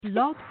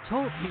Blog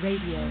Talk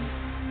Radio.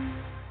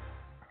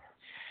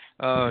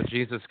 Oh,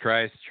 Jesus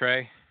Christ,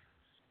 Trey.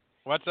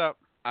 What's up?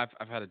 I've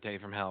had a day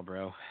from hell,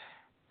 bro.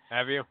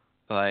 Have you?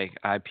 Like,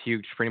 I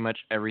puked pretty much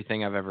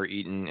everything I've ever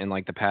eaten in,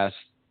 like, the past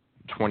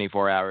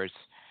 24 hours.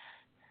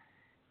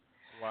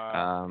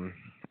 Wow.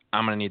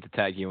 I'm going to need to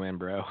tag you in,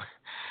 bro. All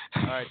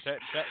right,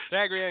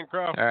 tag me in,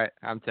 Crow. All right,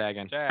 I'm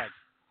tagging. Tag.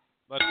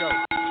 Let's go.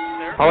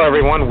 Hello,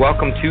 everyone.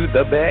 Welcome to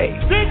the Bay.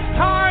 This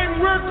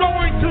time we're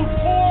going to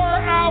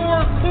pour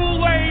our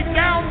Kool-Aid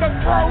down the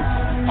throat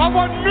of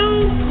a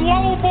new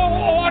global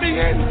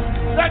audience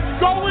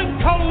that's going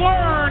to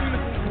learn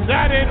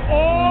that it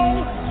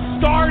all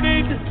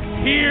started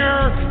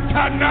here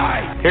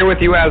tonight. Here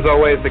with you, as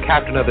always, the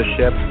captain of the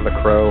ship, the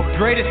Crow.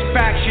 Greatest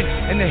faction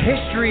in the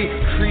history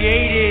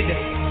created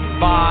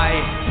by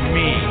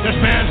me. This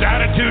man's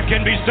attitude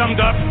can be summed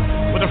up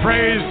with a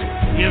phrase,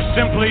 he is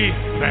simply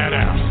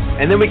badass.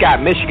 And then we got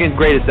Michigan's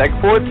greatest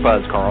export,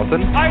 Buzz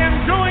Carlton. I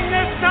am doing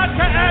this not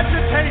to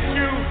agitate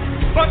you,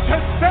 but to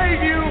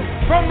save you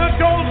from the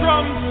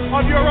doldrums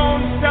of your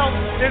own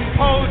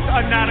self-imposed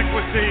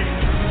inadequacy.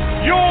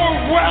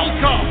 You're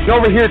welcome. And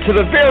over here to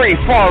the very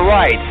far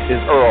right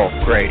is Earl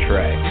Grey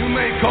Trey. You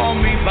may call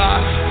me by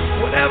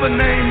whatever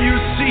name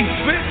you see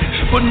fit,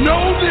 but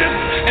know this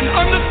and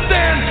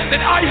understand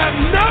that I have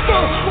never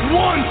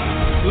once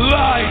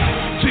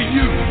lied to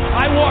you.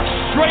 I walk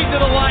straight to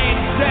the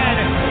lion's den,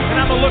 and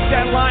I'm gonna look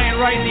that lion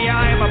right in the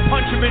eye. I'm gonna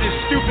punch him in his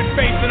stupid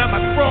face, and I'm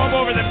gonna throw him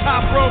over the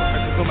top rope.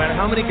 No matter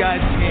how many guys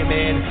came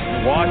in,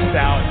 washed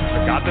out,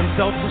 or got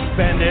themselves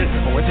suspended,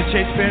 or went to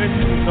chase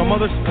fantasy or some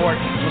other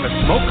sport, when the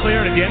smoke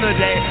cleared, at the end of the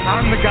day,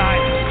 I'm the guy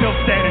still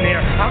standing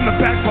here. I'm the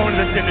backbone of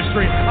this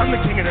industry. I'm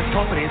the king of this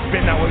company. It's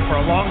been that way for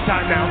a long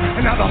time now,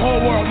 and now the whole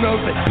world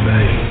knows it.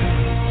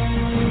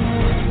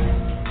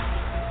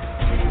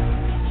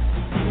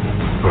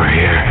 We're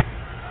here.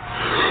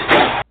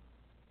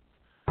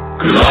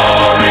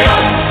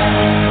 Glorious!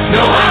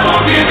 No, I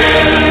won't give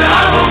in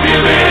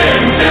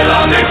till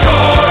I'm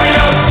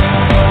victorious.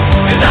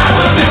 And I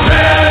will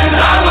defend.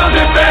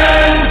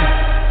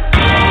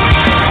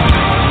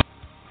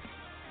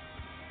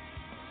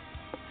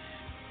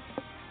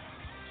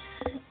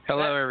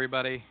 Hello,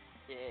 everybody.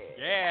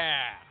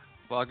 Yeah.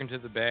 Welcome to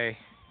the Bay.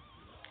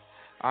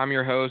 I'm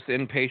your host,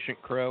 Impatient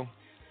Crow.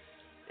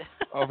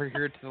 Over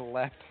here to the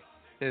left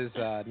is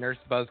Nurse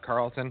Buzz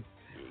Carlton.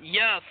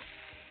 Yes,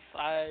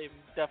 I'm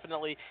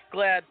definitely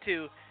glad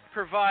to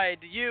provide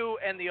you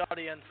and the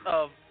audience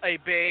of a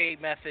Bay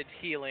method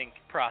healing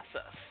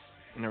process.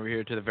 And over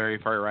here to the very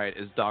far right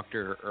is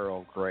Dr.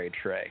 Earl Grey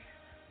Trey.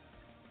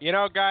 You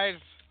know, guys,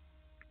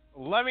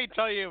 let me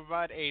tell you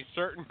about a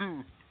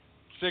certain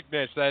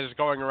sickness that is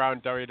going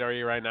around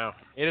WWE right now.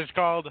 It is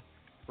called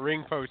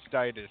ring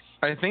postitis.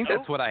 I think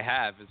that's what I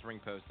have is ring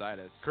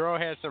postitis. Crow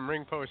has some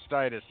ring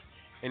postitis.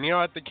 And you know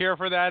what the cure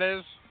for that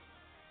is?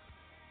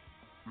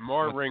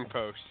 More ring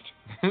post.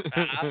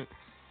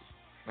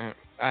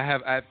 I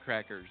have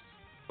crackers.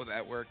 Will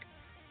that work?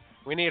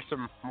 We need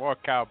some more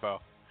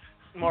cowbell.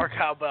 More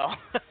cowbell.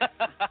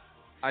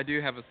 I do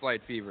have a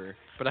slight fever,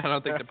 but I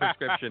don't think the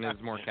prescription is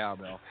more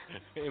cowbell.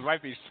 It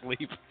might be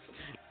sleep.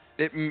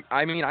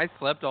 I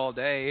slept all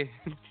day.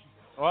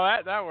 Well,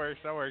 that works.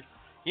 That works.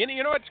 You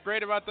know what's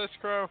great about this,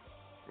 Crow?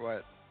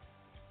 What?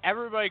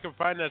 Everybody can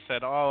find us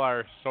at all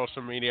our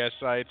social media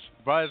sites.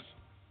 Buzz,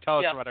 tell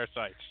us about our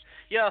sites.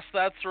 Yes,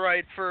 that's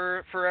right.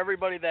 For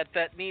everybody that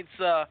needs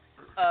to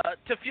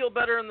feel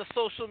better in the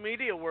social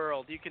media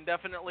world, you can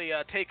definitely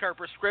take our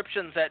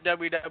prescriptions at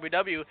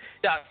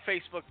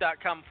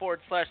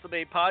www.facebook.com/The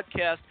Bay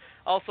Podcast.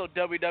 Also,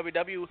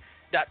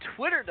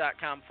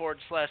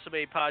 www.twitter.com/The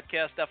Bay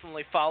Podcast.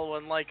 Definitely follow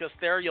and like us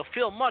there. You'll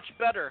feel much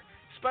better,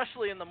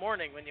 especially in the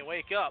morning when you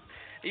wake up.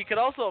 You can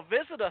also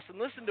visit us and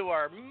listen to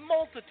our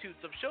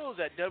multitudes of shows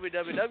at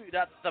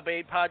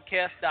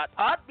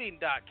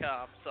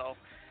www.thebaypodcast.podbean.com. So,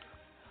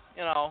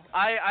 you know,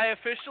 I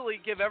officially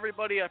give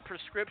everybody a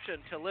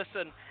prescription to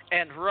listen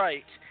and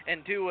write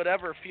and do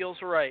whatever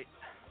feels right.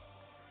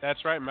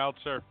 That's right,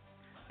 Meltzer.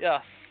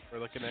 Yes. We're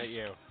looking at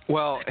you.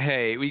 Well,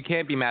 hey, we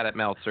can't be mad at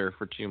Meltzer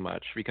for too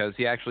much because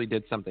he actually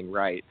did something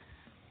right.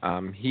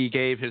 He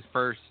gave his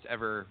first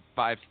ever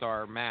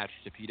 5-star match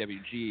to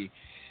PWG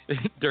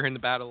during the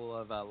Battle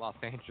of Los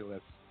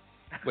Angeles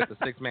with the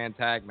 6-man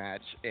tag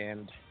match,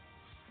 and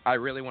I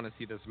really want to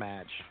see this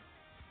match.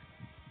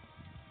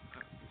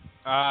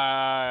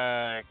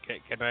 Can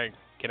I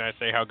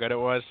say how good it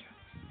was?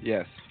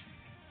 Yes.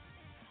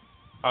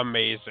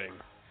 Amazing.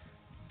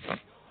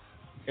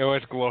 It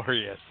was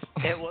glorious.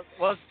 It was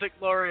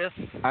glorious.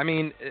 I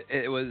mean,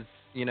 it was,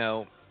 you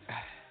know,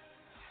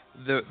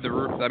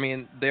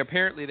 they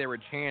apparently they were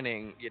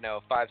chanting, you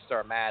know,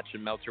 5-star match,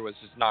 and Meltzer was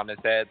just nodding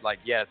his head like,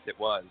 yes, it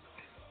was.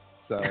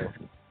 So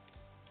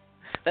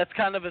that's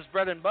kind of his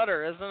bread and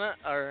butter, isn't it?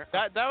 Or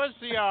that was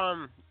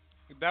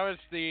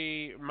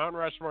the Mount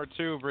Rushmore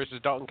 2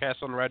 versus Dalton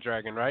Castle and Red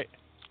Dragon, right?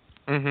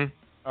 Mhm.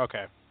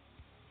 Okay.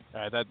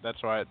 All right,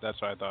 that's what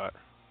I thought.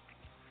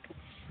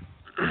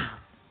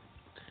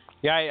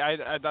 Yeah,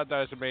 I thought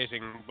that was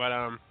amazing, but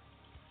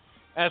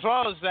As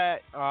well as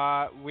that,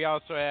 we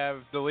also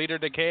have the Leader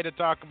Decay to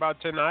talk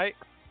about tonight,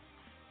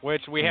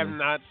 which we have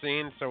not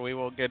seen, so we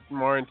will get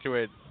more into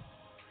it.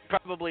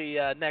 Probably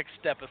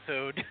next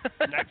episode.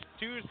 Next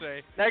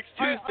Tuesday. Next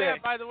Tuesday. Oh, yeah,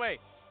 by the way,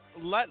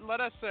 let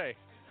us say,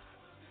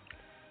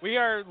 we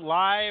are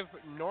live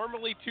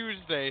normally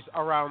Tuesdays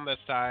around this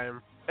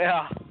time.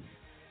 Yeah.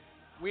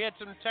 We had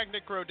some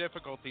technical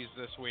difficulties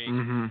this week,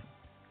 Mm-hmm.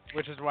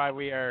 which is why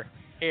we are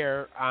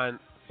here on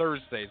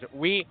Thursdays.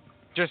 We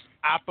just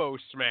Oppo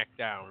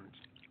SmackDown.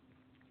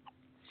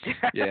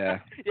 Yeah.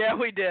 Yeah,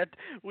 we did.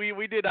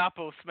 We did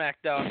Oppo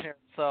SmackDown here,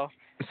 so.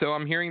 So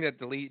I'm hearing that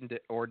Delete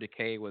or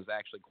Decay was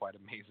actually quite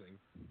amazing.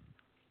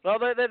 Well,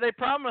 they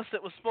promised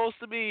it was supposed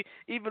to be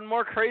even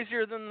more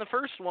crazier than the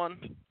first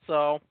one,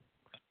 so.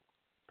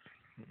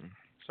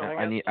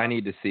 I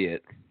need to see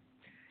it.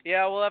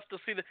 Yeah, we'll have to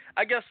see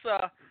I guess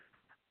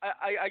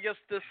I guess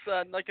this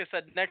like I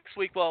said, next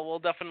week we'll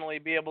definitely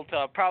be able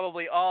to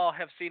probably all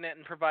have seen it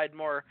and provide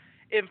more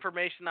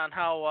information on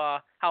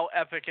how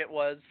epic it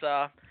was.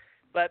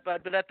 But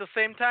at the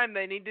same time,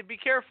 they need to be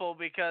careful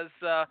because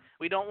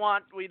we don't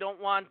want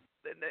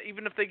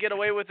even if they get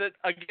away with it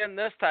again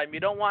this time, you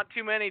don't want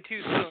too many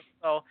too soon.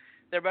 So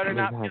there better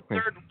not be a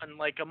third one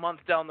like a month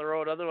down the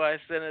road. Otherwise,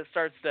 then it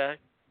starts the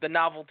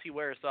novelty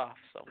wears off.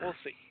 So we'll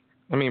see.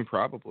 I mean,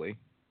 probably.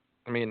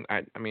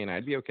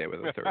 I'd be okay with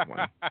a third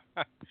one.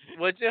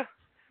 Would you?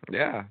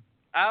 Yeah.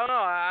 I don't know.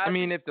 I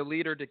mean, if the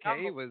Leader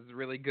Decay was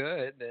really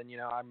good, then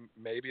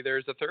maybe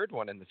there's a third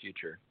one in the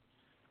future.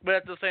 But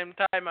at the same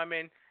time, I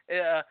mean,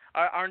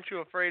 aren't you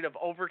afraid of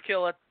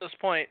overkill at this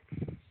point?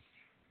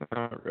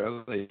 Not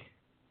really.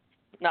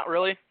 Not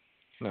really?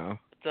 No.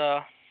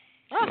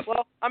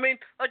 Well, I mean,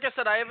 like I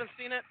said, I haven't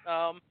seen it.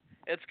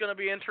 It's going to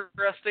be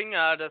interesting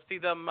to see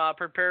them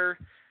prepare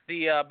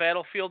the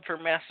battlefield for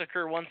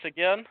Massacre once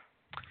again.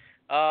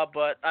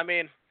 But I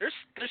mean, there's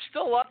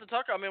still a lot to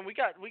talk about. I mean, we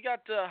got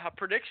a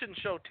prediction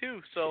show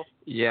too. So.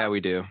 Yeah, we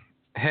do.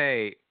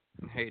 Hey,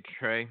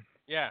 Trey.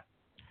 Yeah.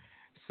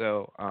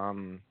 So,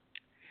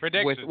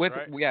 predictions, with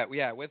right?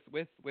 with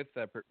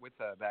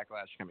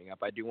Backlash coming up,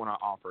 I do want to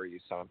offer you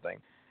something,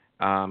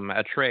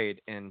 a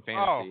trade in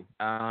fantasy.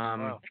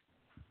 Wow.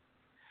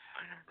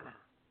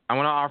 I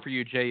want to offer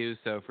you Jey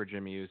Uso for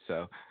Jimmy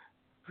Uso.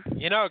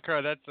 You know,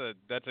 Crow, that's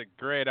a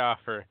great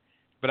offer,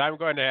 but I'm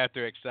going to have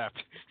to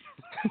accept.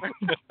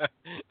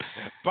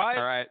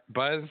 All right,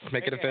 Buzz,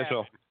 make it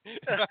official.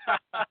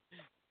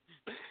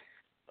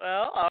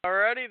 Well,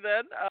 alrighty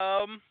then.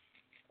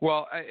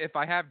 Well, if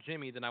I have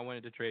Jimmy, then I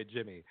wanted to trade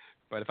Jimmy.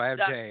 But if I have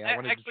Jay, I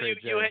wanted to trade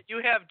Jay.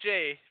 You have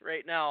Jay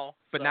right now.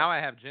 But now I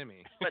have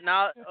Jimmy. But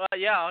now,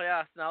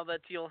 yeah. Now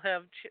that you'll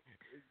have.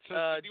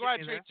 So do you want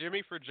to trade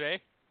Jimmy for Jay?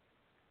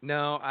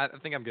 No, I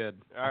think I'm good.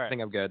 I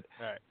think I'm good.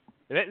 All right.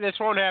 This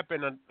won't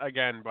happen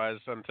again, Buzz,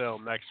 until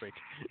next week.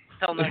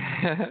 Until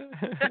next week.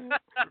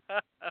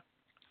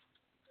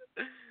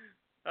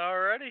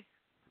 Alrighty.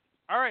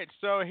 All right,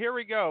 so here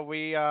we go.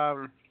 We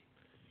have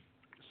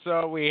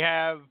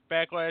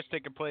Backlash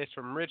taking place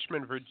from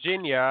Richmond,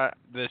 Virginia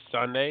this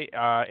Sunday.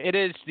 It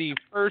is the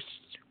first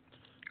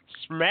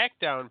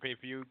SmackDown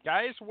pay-per-view.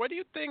 Guys, what do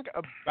you think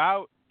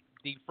about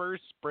the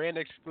first brand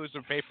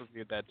exclusive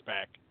pay-per-view that's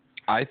back?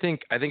 I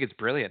think it's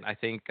brilliant. I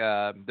think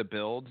the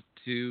build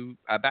to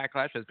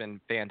Backlash has been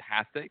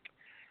fantastic.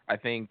 I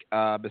think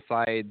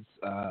besides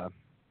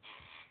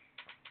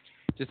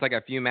just like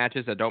a few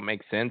matches that don't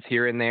make sense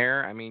here and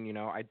there, I mean,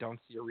 I don't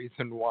see a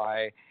reason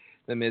why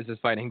The Miz is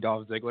fighting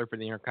Dolph Ziggler for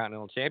the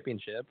Intercontinental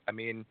Championship. I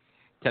mean,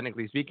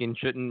 technically speaking,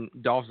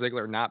 shouldn't Dolph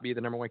Ziggler not be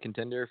the number one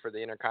contender for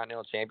the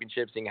Intercontinental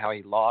Championship, seeing how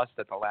he lost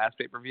at the last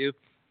pay-per-view?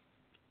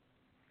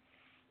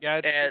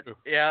 Yeah,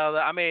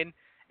 I mean,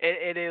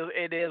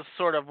 it is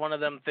sort of one of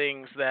them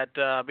things that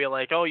be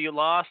like, oh, you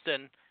lost,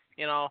 and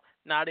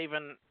not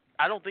even.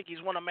 I don't think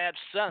he's won a match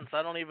since.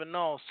 I don't even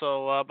know.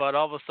 So, but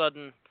all of a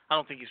sudden, I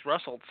don't think he's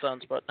wrestled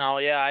since. But now,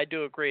 yeah, I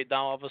do agree.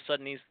 Now all of a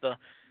sudden, he's the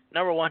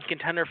number one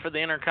contender for the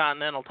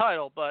Intercontinental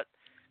title. But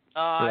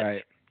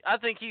right. I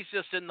think he's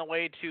just in the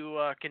way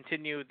to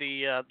continue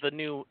the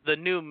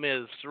new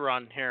Miz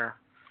run here.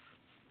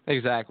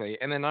 Exactly.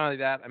 And then not only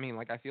that, I mean,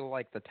 I feel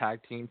like the Tag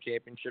Team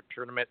Championship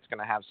tournament is going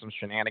to have some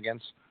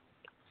shenanigans.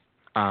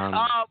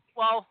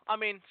 Well, I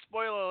mean,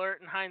 spoiler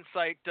alert, in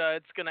hindsight,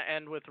 it's going to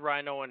end with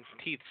Rhino and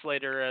Heath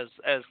Slater as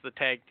the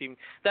tag team.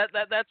 That's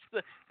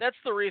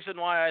the reason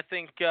why I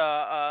think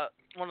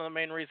one of the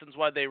main reasons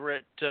why they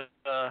ripped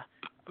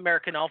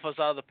American Alphas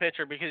out of the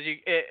picture, because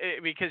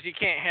you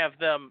can't have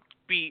them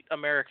beat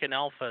American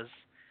Alphas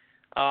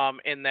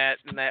in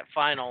that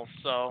final.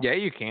 So yeah,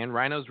 you can.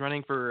 Rhino's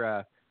running for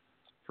a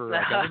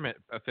government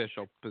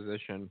official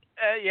position.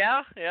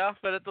 Yeah,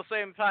 but at the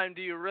same time,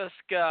 do you risk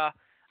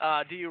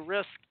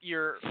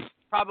your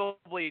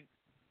probably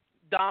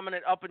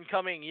dominant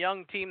up-and-coming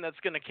young team that's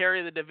going to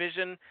carry the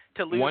division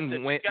to lose?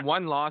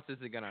 One loss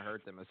isn't going to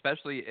hurt them,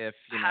 especially if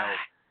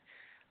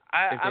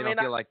if they don't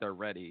feel like they're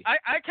ready.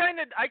 I kind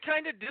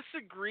of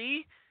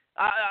disagree.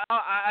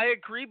 I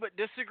agree but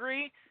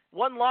disagree.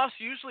 One loss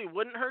usually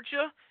wouldn't hurt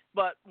you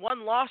but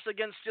one loss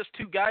against just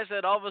two guys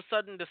that all of a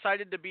sudden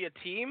decided to be a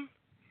team.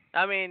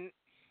 I mean,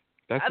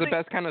 that's the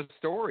best kind of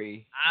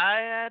story.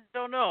 I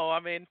don't know. I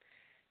mean,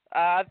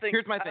 I think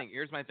Here's my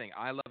thing.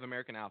 I love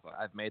American Alpha.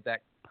 I've made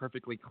that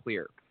perfectly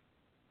clear.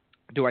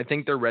 Do I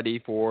think they're ready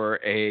for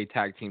a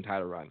tag team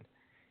title run?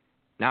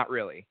 Not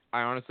really.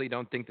 I honestly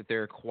don't think that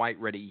they're quite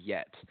ready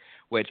yet.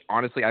 Which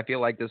honestly, I feel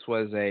like this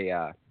was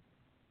a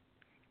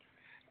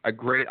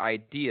great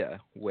idea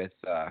with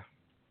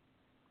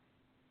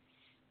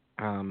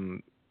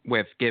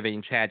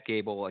giving Chad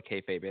Gable a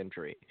kayfabe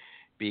injury,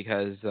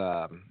 because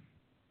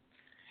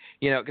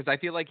because I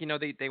feel like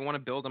they want to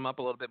build him up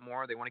a little bit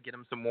more. They want to get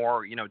him some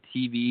more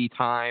TV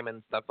time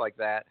and stuff like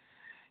that.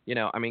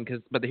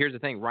 But here's the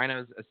thing: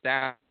 Rhino's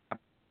established.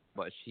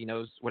 He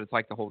knows what it's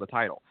like to hold a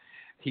title.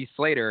 Heath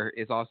Slater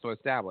is also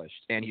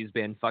established, and he's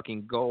been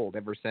fucking gold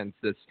ever since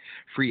this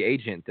free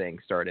agent thing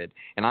started,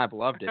 and I've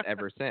loved it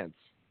ever since.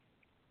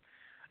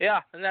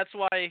 Yeah, and that's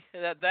why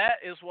that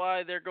is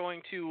why they're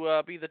going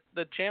to be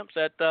the champs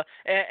at this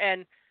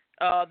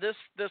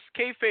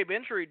kayfabe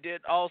injury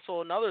did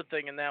also another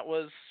thing, and that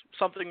was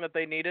something that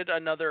they needed,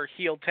 another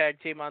heel tag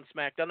team on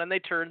SmackDown, and they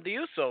turned the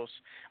Usos,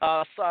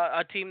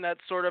 a team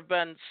that's sort of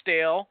been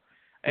stale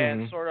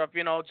and sort of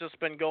just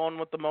been going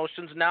with the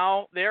motions.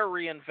 Now they're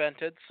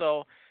reinvented,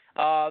 so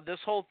this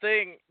whole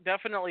thing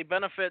definitely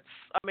benefits.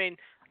 I mean,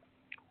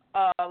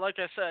 like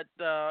I said,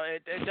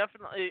 it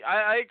definitely.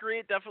 I agree.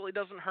 It definitely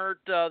doesn't hurt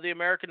the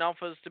American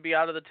Alphas to be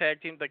out of the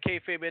tag team. The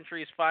kayfabe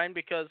entry is fine,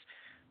 because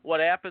what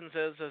happens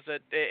is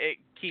it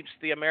keeps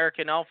the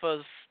American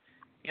Alphas,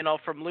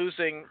 from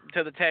losing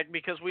to the tag,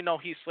 because we know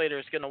Heath Slater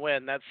is going to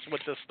win. That's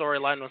what the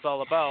storyline was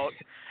all about.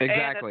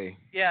 Exactly.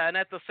 And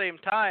at the same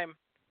time,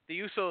 the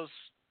Usos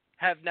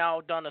have now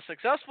done a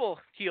successful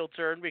heel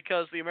turn,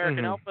 because the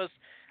American Alphas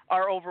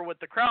are over with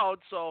the crowd.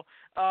 So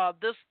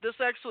this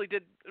actually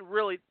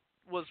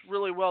was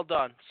really well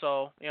done.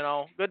 So,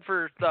 good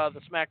for the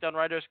SmackDown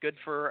writers, good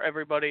for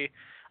everybody.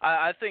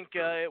 I think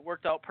it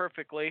worked out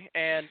perfectly,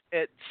 and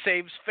it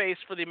saves face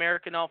for the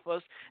American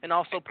Alphas and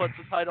also puts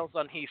the titles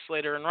on Heath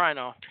Slater and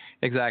Rhino.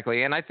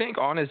 Exactly. And I think,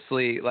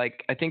 honestly,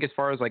 as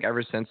far as,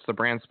 ever since the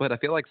brand split, I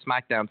feel like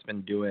SmackDown's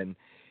been doing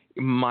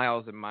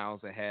miles and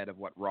miles ahead of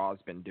what Raw's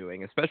been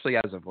doing, especially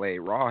as of late.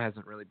 Raw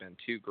hasn't really been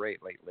too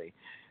great lately.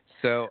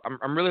 So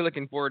I'm really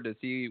looking forward to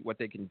see what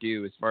they can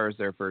do as far as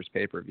their first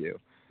pay-per-view.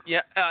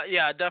 Yeah,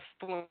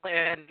 definitely,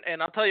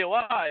 and I'll tell you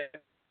why,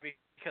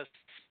 because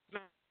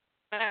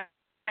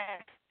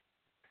SmackDown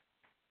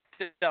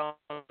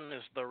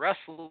is the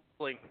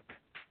wrestling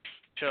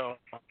show.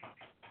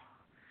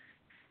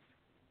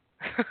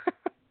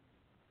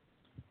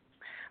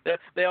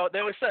 they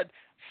always said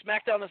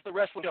SmackDown is the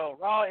wrestling show.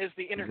 Raw is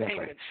the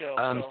entertainment show.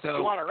 So if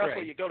you want to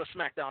wrestle, you go to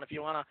SmackDown. If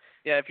you want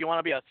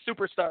to be a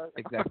superstar.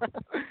 Exactly.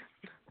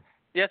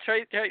 Yeah,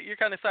 Trey, you're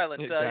kind of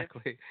silent.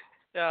 Exactly.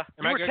 Yeah.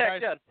 Am I good,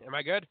 guys? Am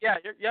I good? Yeah,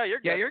 you're good.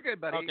 Yeah, you're good,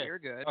 buddy. Okay. You're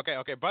good.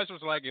 Okay. Buzz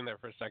was lagging there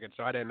for a second,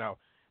 so I didn't know.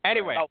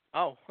 Anyway.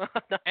 Oh.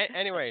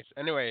 Anyways.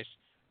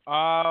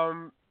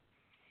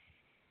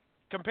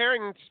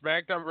 Comparing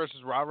SmackDown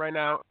versus Raw right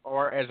now,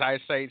 or as I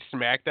say,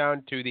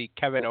 SmackDown to the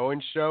Kevin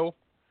Owens show.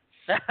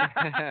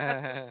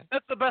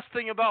 That's the best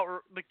thing about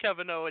the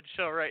Kevin Owens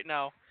show right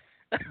now.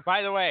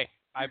 By the way,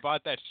 I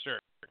bought that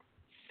shirt.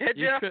 Did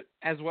you?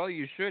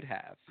 You should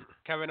have.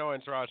 Kevin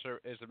Owens Raw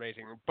shirt is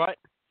amazing. But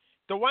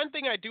the one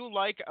thing I do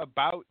like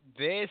about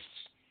this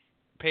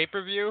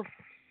pay-per-view,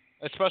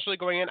 especially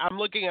going in, I'm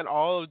looking at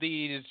all of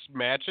these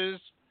matches.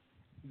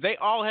 They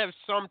all have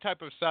some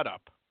type of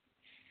setup.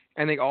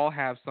 And they all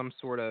have some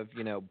sort of,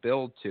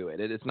 build to it.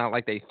 It's not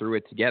like they threw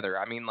it together.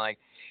 I mean,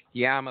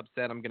 I'm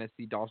upset I'm going to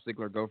see Dolph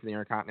Ziggler go for the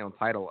Intercontinental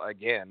title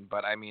again.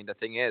 But, I mean, the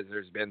thing is,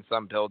 there's been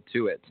some build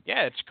to it.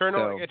 Yeah, it's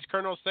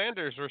Colonel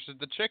Sanders versus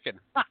the Chicken.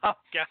 Oh,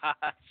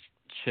 gosh.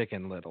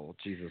 Chicken Little.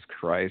 Jesus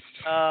Christ.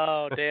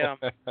 Oh, damn.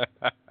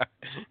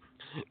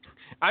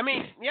 I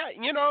mean, yeah,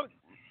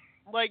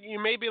 you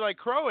may be like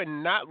Crow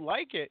and not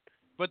like it.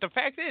 But the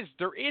fact is,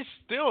 there is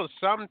still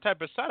some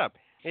type of setup.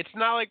 It's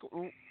not like,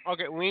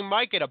 okay, we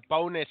might get a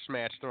bonus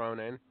match thrown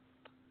in.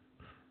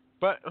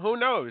 But who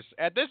knows?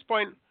 At this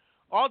point,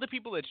 all the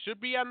people that should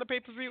be on the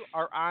pay-per-view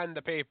are on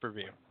the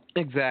pay-per-view.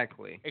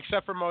 Exactly.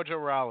 Except for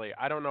Mojo Rawley.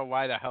 I don't know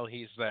why the hell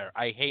he's there.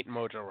 I hate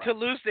Mojo Rawley. To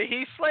lose to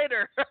Heath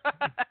Slater.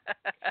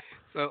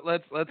 So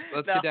let's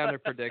get down to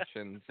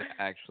predictions,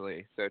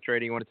 actually. So, Trey,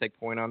 do you want to take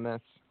point on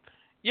this?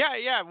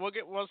 Yeah.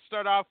 We'll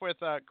start off with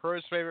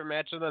Crow's favorite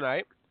match of the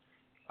night.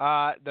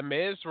 The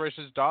Miz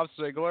versus Dolph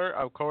Ziggler.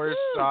 Of course,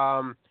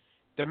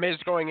 The Miz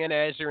going in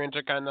as your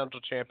Intercontinental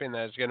Champion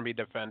that is going to be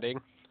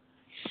defending.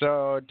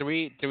 So do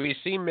we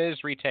see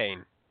Miz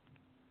retain?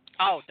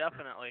 Oh,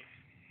 definitely.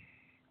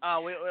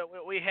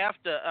 We have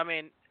to. I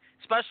mean,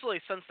 especially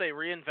since they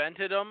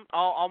reinvented him.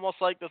 Almost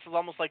like this is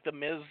almost like the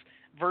Miz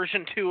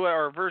version 2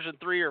 or version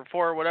 3 or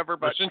 4 or whatever.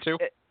 But version 2.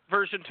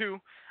 Version 2.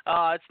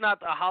 It's not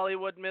the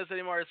Hollywood Miz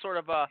anymore. It's sort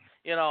of a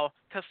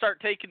to start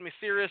taking me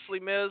seriously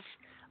Miz.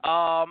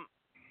 I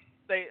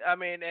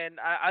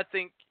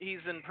think he's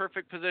in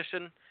perfect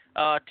position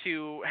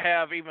to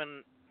have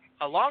even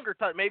a longer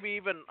time, maybe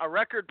even a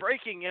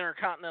record-breaking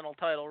Intercontinental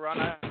title run.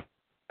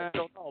 I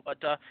don't know, but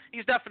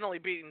he's definitely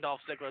beating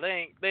Dolph Ziggler.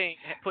 They ain't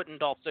putting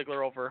Dolph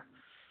Ziggler over.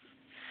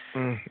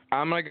 I'm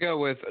gonna go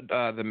with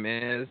the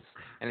Miz,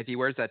 and if he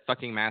wears that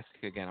fucking mask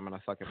again, I'm gonna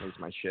fucking lose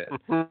my shit.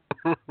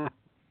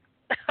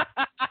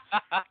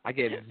 I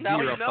get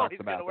zero thoughts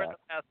about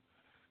that.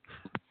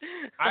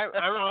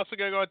 I'm also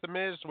gonna go with the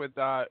Miz with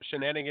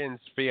shenanigans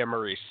via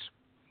Maurice.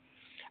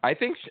 I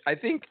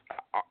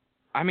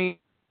mean,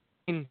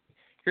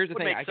 here's the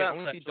thing. I can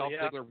only see Dolph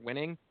yeah. Ziggler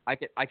winning.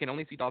 I can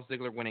only see Dolph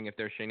Ziggler winning if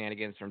there's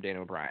shenanigans from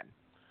Daniel Bryan.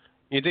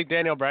 You think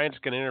Daniel Bryan's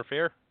gonna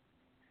interfere?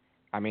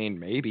 I mean,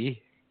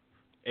 maybe.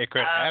 It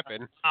could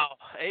happen. Oh,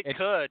 it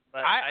could.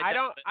 But I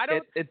don't.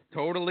 It's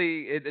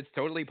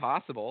totally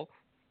possible.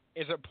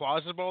 Is it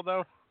plausible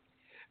though?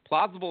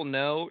 Plausible,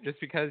 no. Just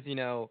because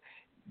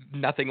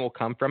nothing will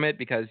come from it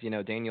because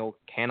Daniel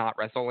cannot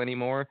wrestle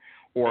anymore,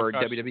 or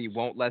WWE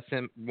won't let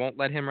him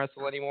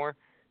wrestle anymore.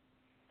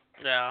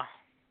 Yeah.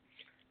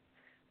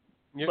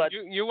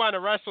 You want to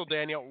wrestle,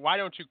 Daniel? Why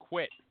don't you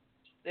quit?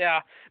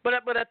 Yeah, but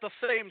at the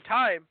same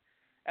time,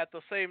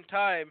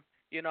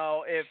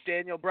 if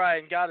Daniel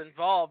Bryan got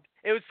involved,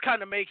 it would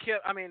kind of make him.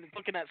 I mean,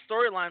 looking at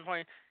storyline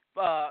point,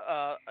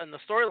 and the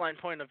storyline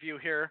point of view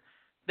here,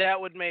 that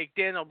would make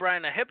Daniel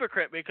Bryan a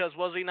hypocrite because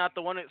was he not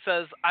the one that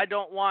says, "I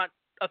don't want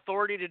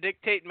authority to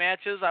dictate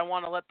matches. I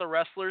want to let the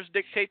wrestlers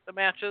dictate the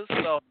matches."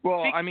 So,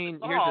 well, I mean,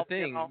 here's the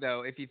thing,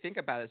 though. If you think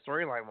about it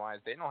storyline-wise,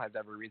 Daniel has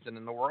every reason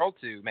in the world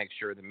to make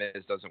sure the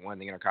Miz doesn't win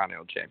the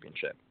Intercontinental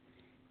Championship.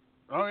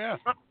 Oh yeah,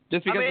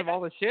 just because of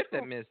all the shit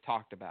that Miz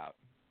talked about.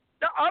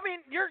 No, I mean,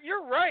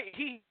 you're right.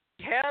 He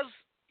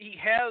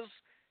has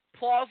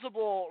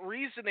plausible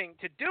reasoning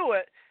to do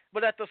it,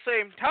 but at the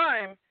same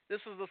time, this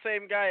is the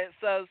same guy that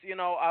says,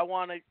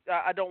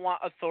 I don't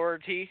want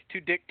authority to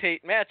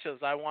dictate matches.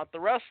 I want the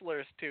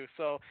wrestlers to.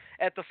 So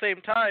at the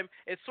same time,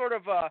 it's sort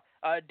of a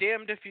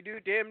damned if you do,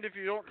 damned if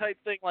you don't type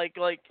thing.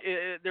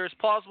 There's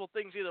plausible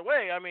things either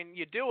way. I mean,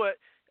 you do it.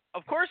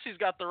 Of course, he's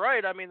got the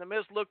right. I mean, the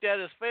Miz looked him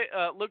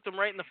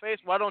right in the face.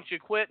 Why don't you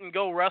quit and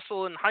go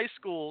wrestle in high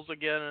schools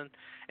again?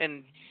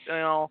 And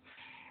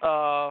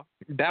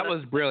that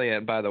was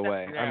brilliant, by the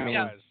way. Yeah, I mean,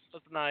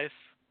 that's nice.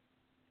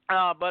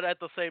 But at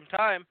the same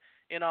time,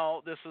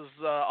 this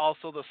is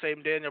also the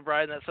same Daniel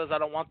Bryan that says, I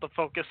don't want the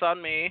focus on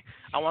me.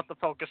 I want the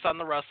focus on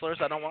the wrestlers.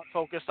 I don't want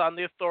focus on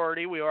the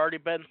authority. We've already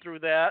been through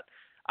that.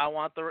 I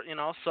want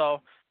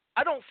so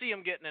I don't see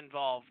him getting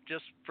involved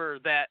just for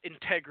that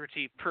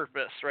integrity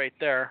purpose right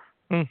there.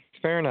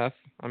 Fair enough.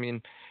 I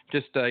mean,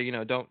 just,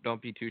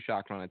 don't be too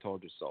shocked when I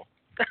told you so.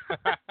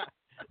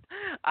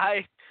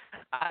 I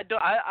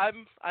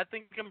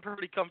think I'm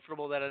pretty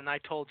comfortable that an I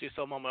told you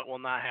so moment will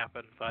not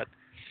happen, but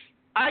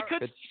I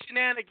could see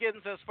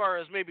shenanigans as far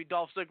as maybe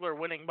Dolph Ziggler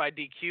winning by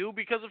DQ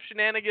because of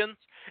shenanigans,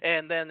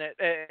 and then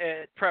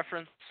it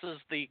preferences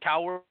the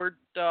coward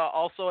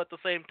also at the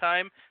same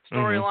time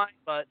storyline.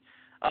 But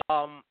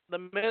the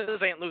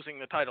Miz ain't losing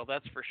the title,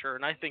 that's for sure,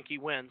 and I think he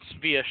wins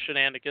via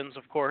shenanigans,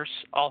 of course.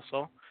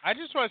 Also, I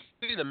just want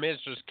to see the Miz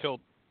just kill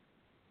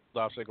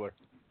Dolph Ziggler.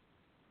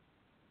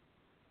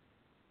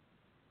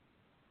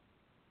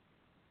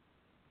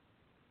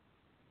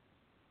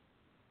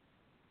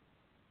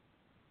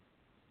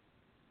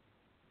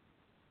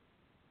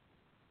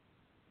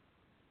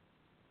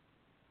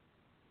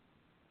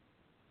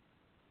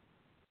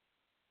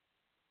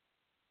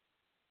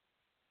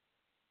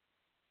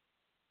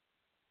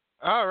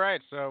 All right,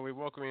 so we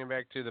welcome you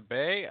back to the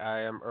Bay. I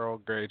am Earl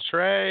Grey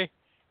Trey.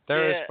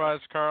 There's Buzz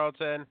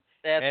Carlton.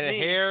 That's and me.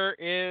 Here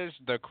is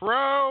the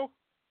Crow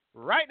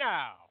right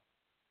now.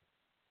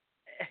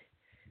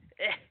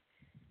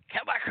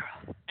 Come on,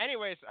 girl.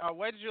 Anyways,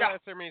 what did you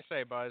last hear me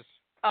say, Buzz?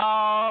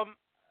 I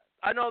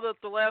know that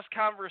the last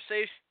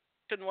conversation,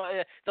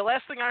 the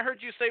last thing I heard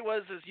you say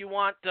was you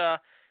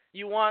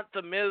want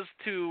the Miz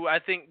to, I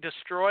think,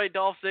 destroy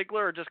Dolph Ziggler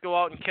or just go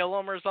out and kill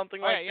him or something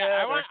that.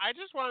 I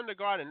just want him to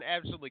go out and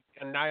absolutely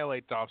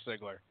annihilate Dolph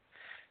Ziggler.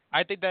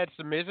 I think that's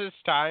the Miz's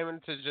time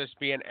to just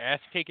be an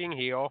ass-kicking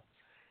heel,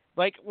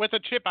 like with a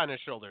chip on his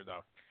shoulder,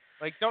 though.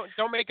 Like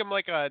don't make him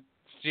like a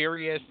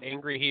serious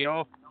angry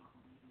heel.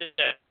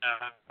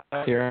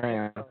 Here I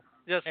am.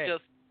 Just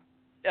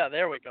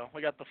there we go.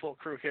 We got the full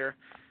crew here.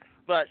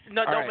 But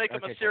no, don't make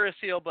him a serious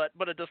heel, but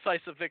a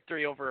decisive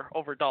victory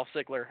over Dolph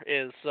Ziggler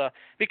is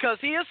because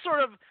he is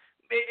sort of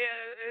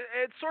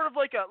it's sort of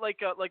like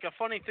a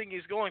funny thing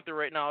he's going through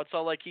right now. It's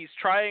all like he's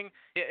trying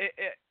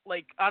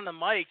like on the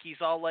mic.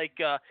 He's all like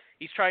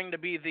he's trying to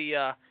be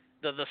the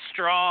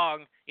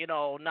strong,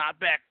 not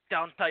back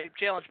down type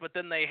challenge. But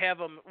then they have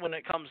him when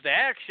it comes to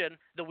action,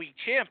 the weak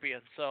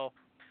champion. So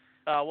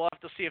we'll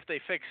have to see if they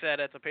fix that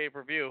at the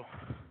pay-per-view.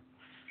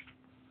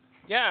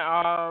 Yeah,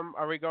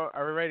 are we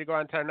ready to go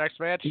on to our next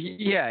match?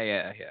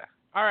 Yeah.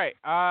 All right.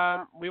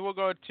 We will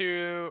go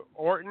to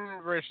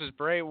Orton versus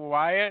Bray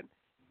Wyatt,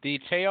 the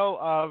tale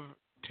of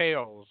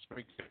tales.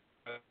 Because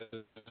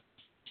there's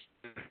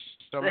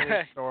so many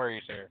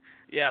stories here.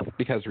 Yeah.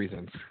 Because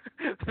reasons.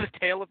 The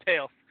tale of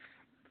tales.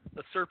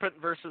 The serpent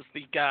versus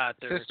the god.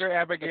 Sister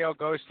Abigail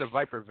goes to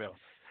Viperville.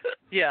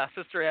 Yeah,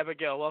 Sister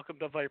Abigail, welcome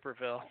to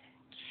Viperville.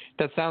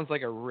 That sounds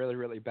like a really,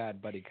 really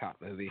bad buddy cop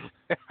movie.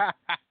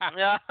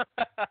 Yeah.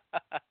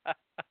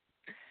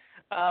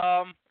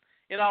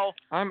 You know,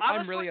 I'm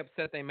honestly, really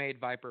upset they made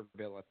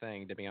Viperville a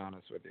thing, to be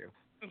honest with you.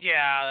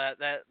 Yeah,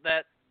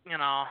 that you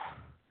know,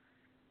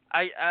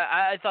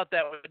 I thought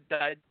that would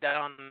die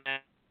down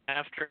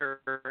after,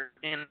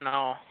 you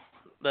know,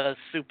 the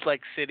Suplex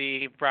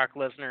City Brock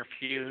Lesnar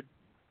feud,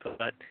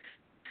 but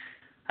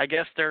I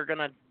guess they're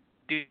gonna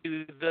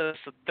do this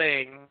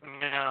thing,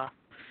 you know.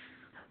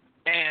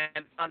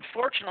 And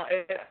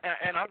unfortunately,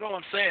 and I'll go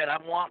and say it, I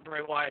want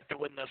Bray Wyatt to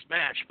win this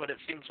match, but it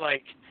seems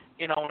like,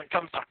 you know, when it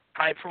comes to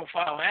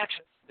high-profile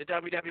matches, the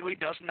WWE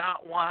does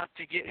not want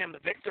to get him the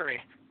victory.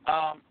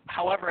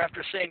 However,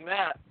 after saying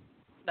that,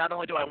 not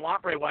only do I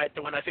want Bray Wyatt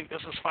to win, I think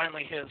this is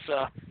finally his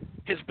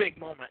big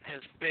moment,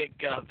 his big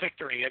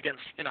victory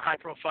against in a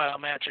high-profile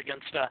match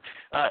against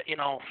you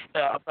know,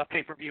 a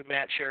pay-per-view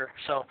match here.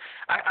 So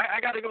I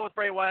got to go with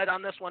Bray Wyatt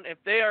on this one. If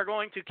they are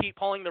going to keep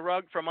pulling the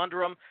rug from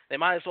under him, they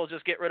might as well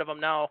just get rid of him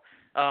now.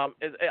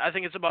 I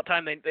think it's about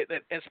time they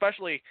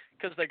especially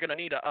because they're going to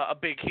need a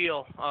big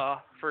heel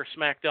for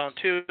SmackDown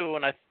too,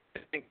 and I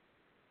think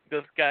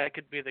this guy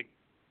could be the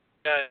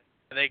guy.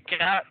 They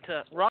got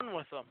to run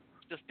with him.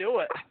 Just do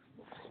it.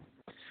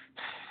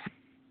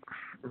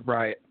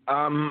 Right.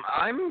 I'm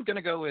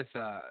gonna go with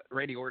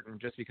Randy Orton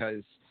just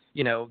because,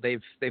 you know,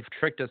 they've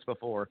tricked us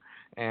before,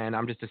 and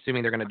I'm just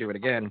assuming they're gonna do it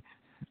again.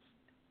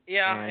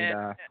 Yeah,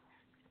 and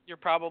you're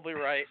probably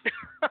right.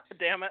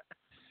 Damn it.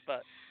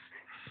 But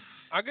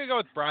I'm gonna go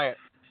with Bryant.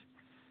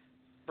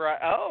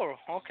 Oh,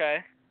 okay.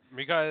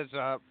 Because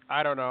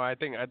I don't know. I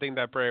think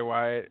that Bray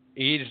Wyatt,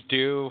 he's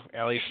due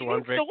at least one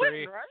victory.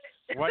 Win,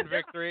 right? One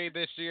victory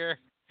this year.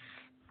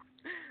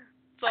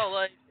 So,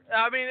 like,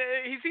 I mean,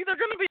 he's either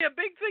going to be a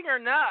big thing or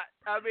not.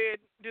 I mean,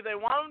 do they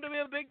want him to be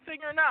a big thing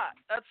or not?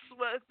 That's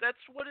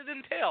what it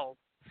entails.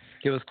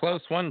 It was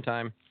close one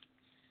time.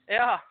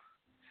 Yeah, I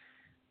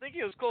think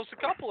he was close a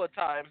couple of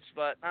times,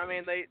 but I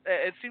mean,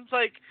 it seems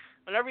like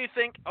whenever you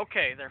think,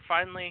 okay, they're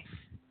finally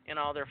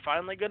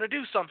going to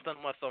do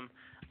something with him.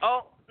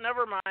 Oh,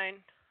 never mind.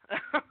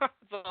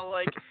 So,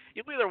 like,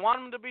 you either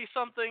want him to be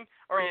something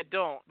or you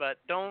don't, but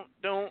don't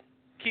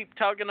keep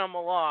tugging him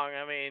along.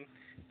 I mean,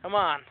 come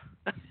on.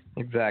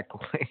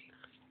 Exactly.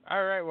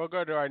 All right, we'll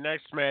go to our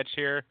next match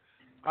here.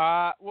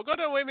 We'll go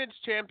to a women's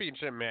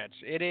championship match.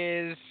 It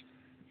is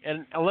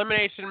an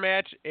elimination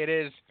match. It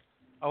is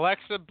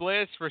Alexa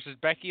Bliss versus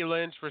Becky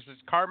Lynch versus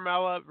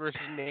Carmella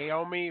versus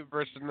Naomi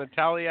versus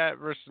Natalya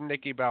versus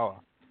Nikki Bella.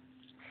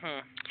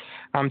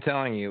 I'm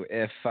telling you,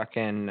 if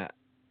fucking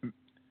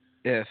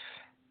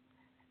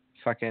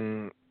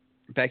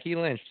Becky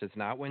Lynch does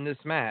not win this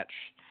match,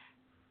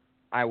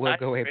 I will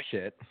go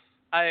apeshit.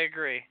 I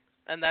agree.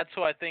 And that's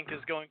who I think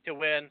is going to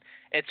win.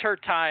 It's her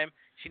time.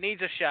 She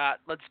needs a shot.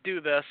 Let's do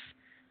this.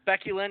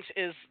 Becky Lynch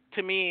is,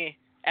 to me,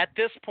 at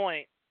this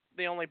point,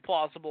 the only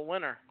plausible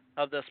winner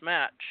of this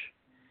match.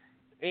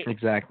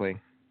 Exactly.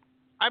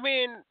 I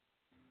mean,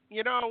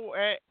 you know,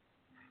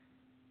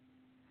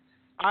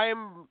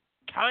 I'm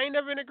kind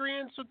of in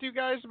agreement with you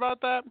guys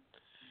about that.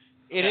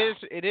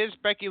 It is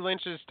Becky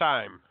Lynch's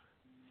time.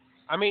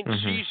 I mean,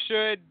 she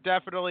should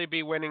definitely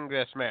be winning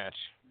this match.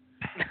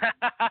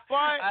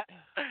 But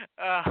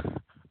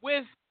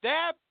with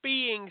that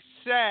being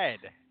said,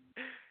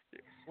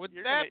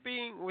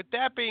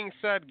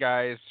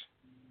 guys,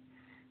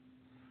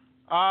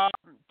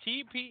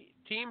 Team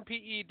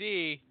PED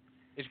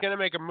is going to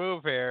make a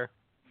move here,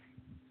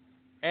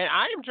 and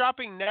I am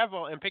dropping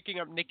Neville and picking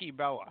up Nikki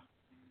Bella.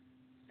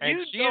 And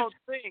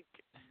think?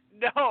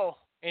 No.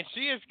 And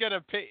she is going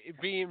to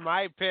be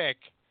my pick.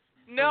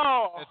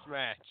 No. For this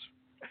match.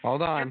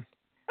 Hold on.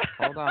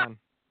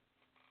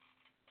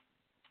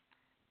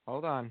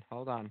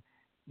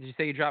 Did you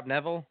say you dropped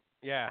Neville?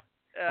 Yeah.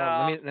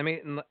 Let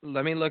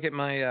me look at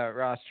my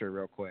roster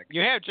real quick.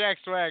 You have Jack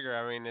Swagger.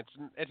 I mean,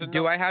 it's a.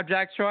 Do I have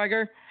Jack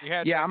Swagger?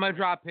 Yeah, I'm gonna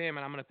drop him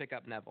and I'm gonna pick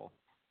up Neville.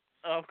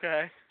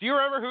 Okay. Do you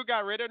remember who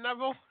got rid of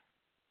Neville?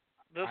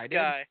 This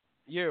guy.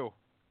 You.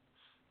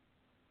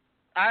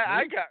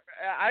 I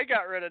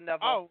got rid of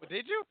Neville. Oh,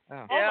 did you?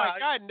 Oh, my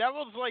God,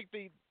 Neville's like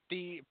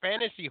the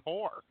fantasy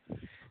whore.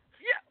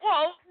 Yeah,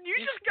 well, you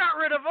just got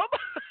rid of him.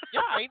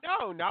 Yeah, I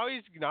know. Now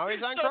he's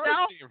on so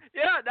Crow's team.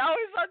 Yeah, now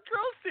he's on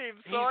Crow's team.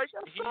 So I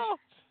guess so.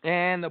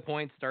 And the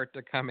points start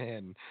to come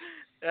in.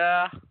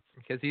 Yeah.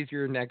 Because he's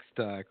your next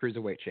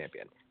cruiserweight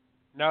champion.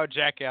 No,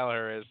 Jack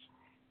Gallagher is.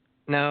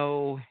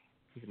 No,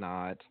 he's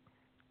not.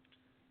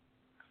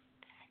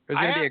 There's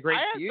going to be a great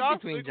feud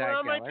between Jack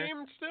on Gallagher. My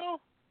team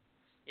still?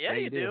 Yeah,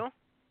 you do.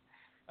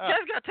 You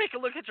guys got to take a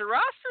look at your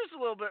rosters a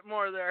little bit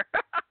more there.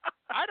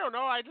 I don't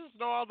know. I just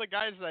know all the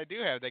guys that I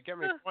do have. They get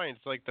me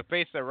points. Like the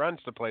face that runs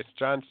the place,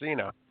 John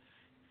Cena.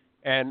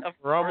 And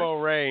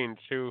Romo Reigns,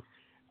 who...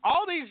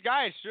 All these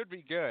guys should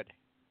be good.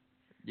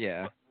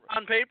 Yeah.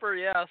 On paper,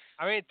 yes.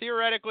 I mean,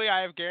 theoretically,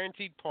 I have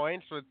guaranteed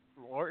points with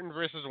Orton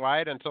versus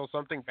Wyatt until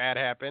something bad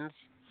happens.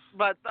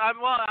 But,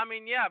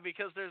 yeah,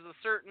 because there's a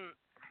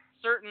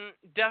certain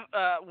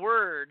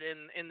word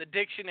in the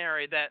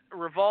dictionary that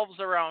revolves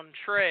around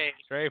Trey.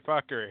 Trey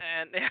fuckery.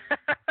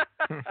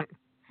 And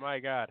My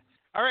God.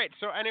 All right.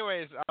 So,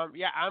 anyways,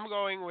 I'm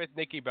going with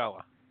Nikki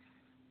Bella.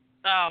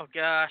 oh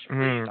gosh,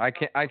 please. I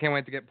can't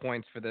wait to get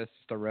points for this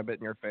to rub it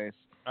in your face.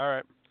 All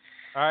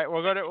right.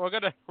 We'll go to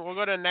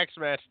the next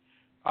match.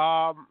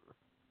 The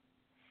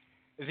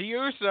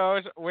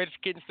Usos, which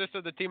consists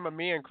of the team of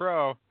me and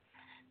Crow,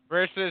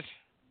 versus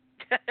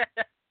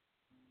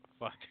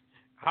fuck.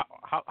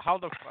 How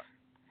the fuck?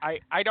 I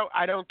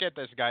don't get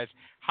this, guys.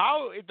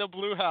 How the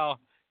blue hell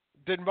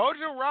did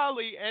Mojo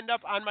Rawley end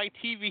up on my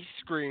TV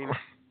screen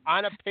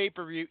on a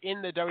pay-per-view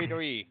in the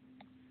WWE?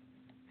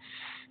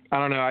 I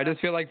don't know. I just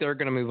feel like they're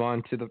gonna move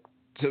on to the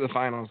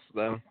finals,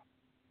 though.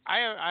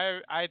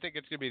 I think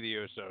it's gonna be the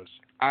Usos.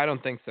 I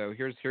don't think so.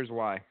 Here's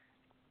why.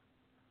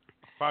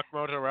 Fuck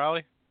Mojo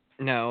Rawley.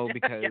 No,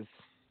 because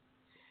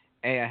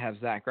A, I have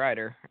Zack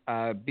Ryder.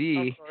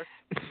 B,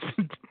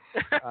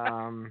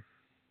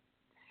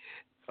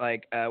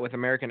 with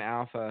American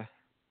Alpha,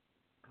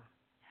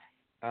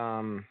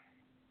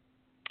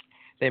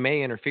 they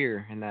may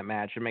interfere in that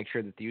match and make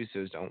sure that the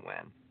Usos don't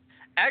win.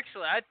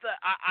 Actually, I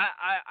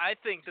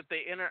think that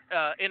they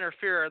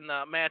interfere in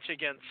the match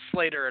against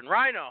Slater and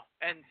Rhino,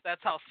 and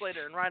that's how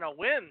Slater and Rhino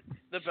win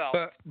the belt.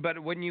 But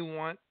wouldn't you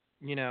want,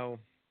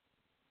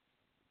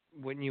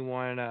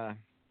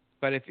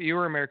 but if you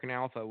were American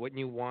Alpha, wouldn't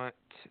you want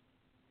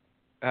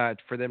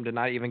for them to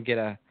not even get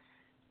a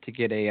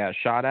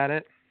shot at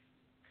it?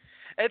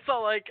 It's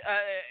all like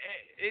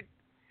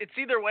it's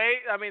either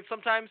way. I mean,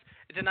 sometimes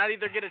to not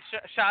either get a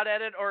shot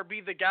at it or be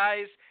the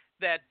guys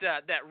that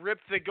rip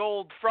the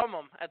gold from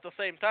them at the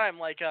same time.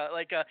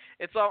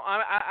 It's all.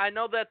 I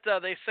know that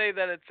they say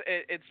that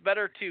it's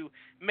better to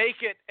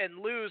make it and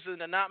lose than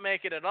to not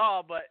make it at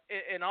all. But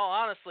in all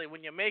honesty,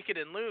 when you make it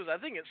and lose, I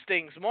think it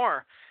stings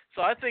more.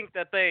 So I think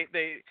that they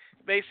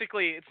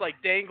basically, it's like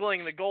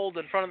dangling the gold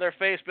in front of their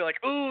face, be like,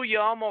 "Ooh, you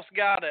almost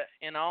got it,"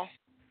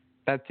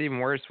 That's even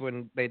worse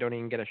when they don't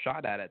even get a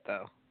shot at it,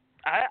 though.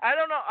 I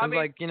don't know. I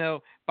mean,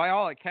 by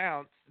all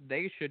accounts,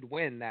 they should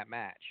win that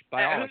match.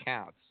 By all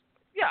accounts.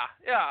 Yeah.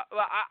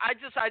 Well, I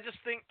just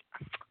think,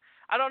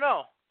 I don't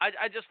know.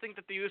 I just think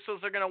that the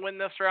Usos are going to win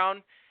this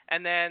round,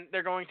 and then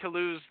they're going to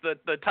lose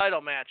the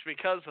title match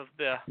because of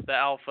the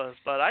Alphas.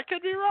 But I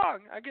could be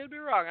wrong. I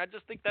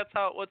just think that's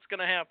what's going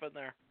to happen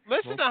there.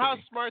 Listen to how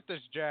smart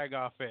this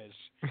Jagoff is.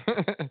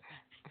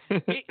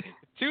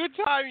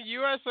 Two-time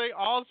USA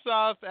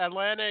All-South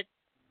Atlantic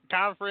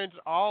Conference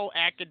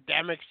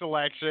All-Academic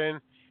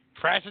Selection,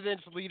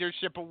 President's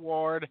Leadership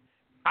Award,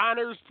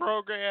 honors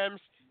programs.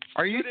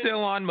 Are you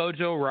still on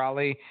Mojo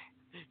Rawley?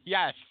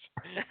 Yes.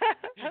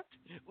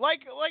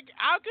 like,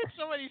 how could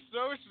somebody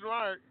so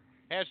smart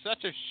have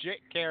such a shit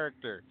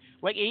character?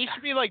 Like, he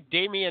should be like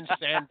Damian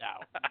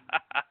Sandow.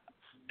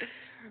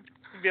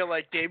 Be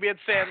like Damian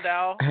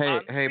Sandow.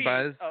 Hey,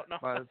 Buzz. Oh, no.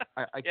 Buzz,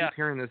 I keep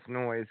hearing this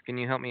noise. Can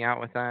you help me out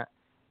with that?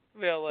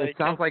 Like, it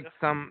sounds like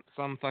some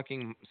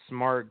fucking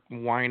smart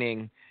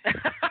whining.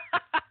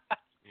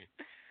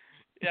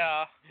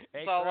 Yeah.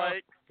 Hey, so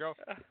girl.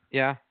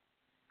 Yeah.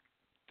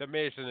 The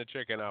Miz in the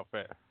chicken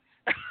outfit.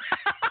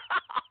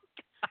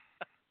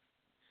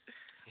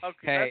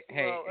 Okay,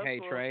 hey,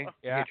 Trey.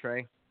 Yeah. Hey,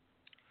 Trey.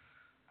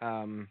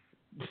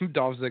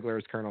 Dolph Ziggler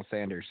is Colonel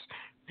Sanders.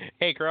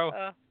 Hey, Crow.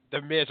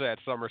 The Miz at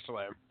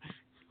SummerSlam.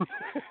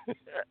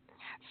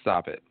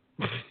 Stop it.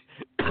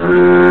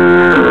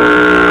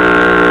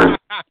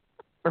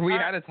 Are we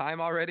out of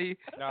time already?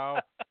 No.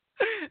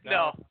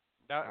 No.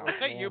 Was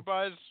that you,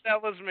 Buzz?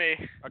 That was me.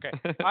 Okay.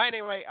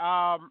 Anyway,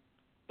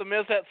 The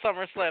Miz at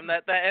SummerSlam.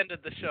 That ended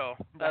the show.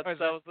 That was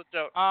the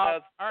joke. All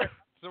right.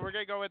 So we're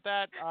gonna go with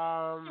that.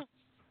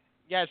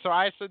 Yeah. So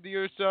I said the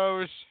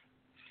Usos.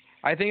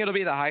 I think it'll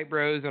be the Hype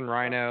Bros and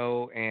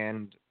Rhino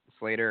and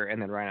Slater,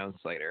 and then Rhino and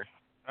Slater.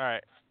 All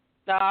right.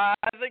 No, I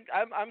think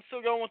I'm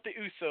still going with the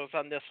Usos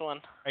on this one.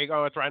 Are you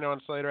going with Rhino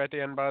and Slater at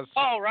the end, Buzz?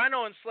 Oh,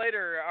 Rhino and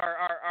Slater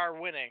are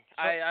winning.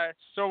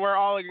 So we're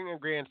all in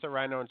agreement that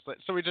Rhino and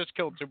Slater. So we just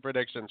killed two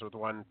predictions with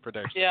one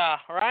prediction. Yeah,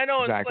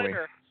 Rhino and Exactly.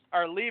 Slater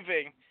are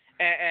leaving,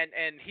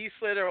 and Heath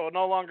Slater will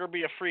no longer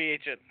be a free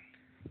agent.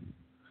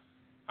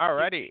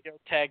 Alrighty. Your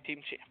tag team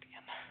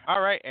champion.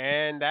 All right,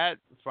 and that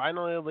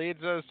finally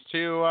leads us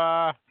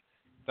to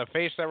the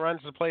face that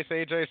runs the place,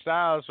 AJ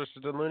Styles, which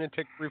is the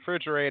lunatic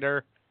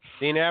refrigerator,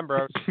 Dean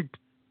Ambrose.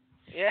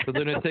 Yeah. The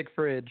lunatic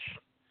fridge.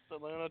 The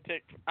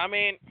lunatic. I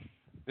mean,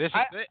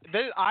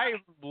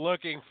 I'm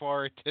looking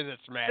forward to this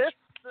match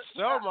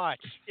so much.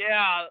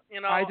 Yeah,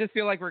 I just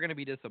feel like we're gonna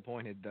be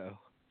disappointed though.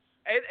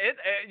 It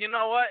you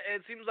know what?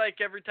 It seems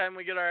like every time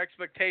we get our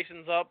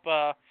expectations up,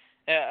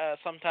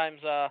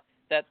 sometimes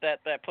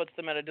that puts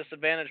them at a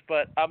disadvantage.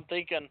 But I'm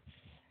thinking,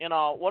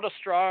 what a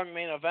strong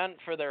main event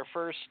for their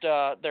first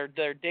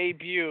their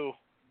debut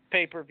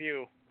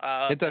pay-per-view.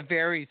 It's a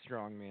very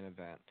strong main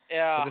event.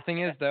 Yeah. But the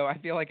thing is, though, I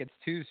feel like it's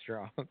too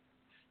strong.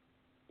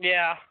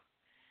 Yeah.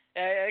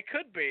 It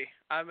could be.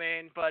 I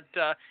mean, but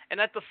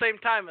and at the same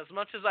time, as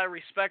much as I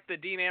respect the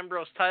Dean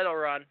Ambrose title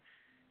run,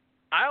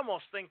 I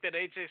almost think that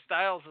AJ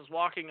Styles is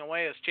walking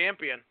away as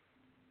champion.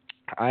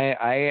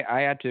 I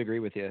have to agree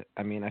with you.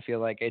 I mean, I feel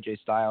like AJ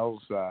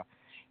Styles.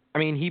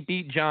 He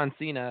beat John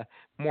Cena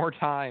more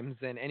times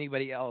than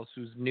anybody else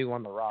who's new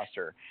on the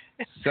roster.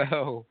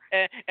 So.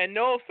 and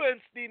no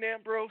offense, Dean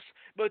Ambrose,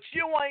 but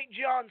you ain't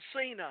John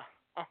Cena.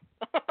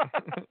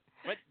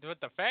 But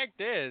the fact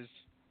is,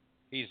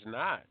 he's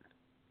not.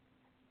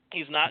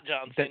 He's not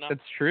John Cena.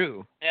 That's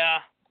true. Yeah,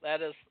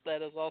 that is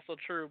also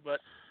true. But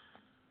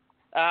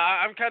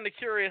I'm kind of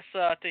curious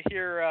to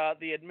hear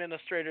the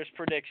administrator's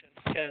prediction,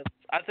 because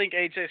I think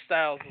AJ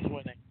Styles is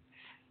winning.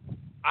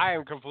 I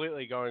am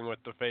completely going with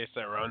the face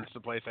that runs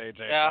the place,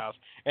 AJ Styles.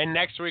 And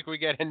next week we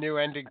get a new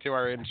ending to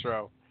our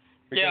intro.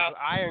 Because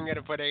I am going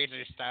to put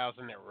AJ Styles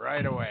in it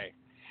right away.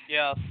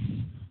 Yes.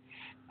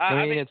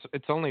 I mean,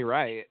 it's only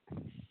right.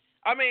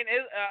 I mean,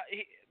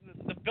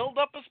 the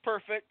build-up is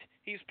perfect.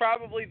 He's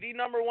probably the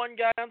number one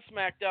guy on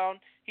SmackDown.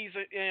 He's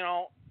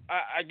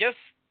I guess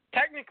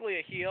technically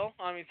a heel.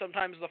 I mean,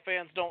 sometimes the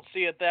fans don't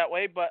see it that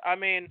way, but I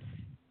mean,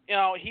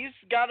 he's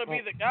got to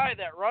be the guy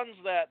that runs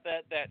that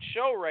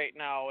show right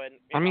now.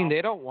 And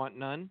they don't want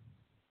none.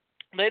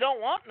 They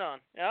don't want none.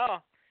 Yeah.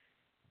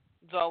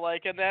 So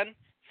and then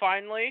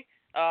finally,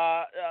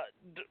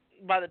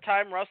 by the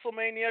time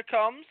WrestleMania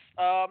comes,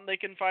 they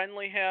can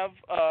finally have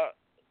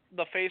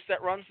the face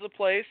that runs the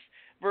place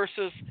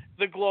versus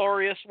the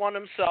glorious one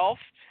himself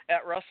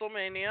at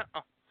WrestleMania.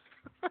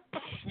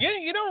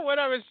 You know what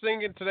I was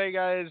thinking today,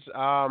 guys?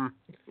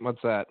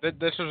 What's that?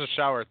 This was a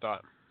shower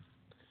thought.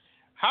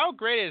 How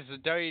great is the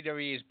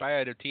WWE's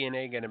buyout of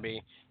TNA going to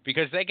be?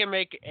 Because they can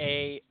make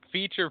a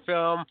feature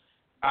film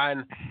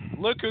on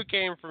look who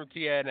came from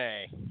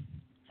TNA.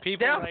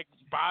 People like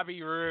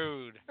Bobby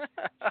Roode.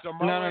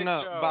 Samoa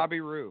No. Joe.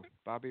 Bobby Roode.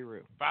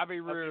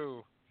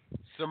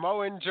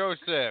 Samoan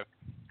Joseph.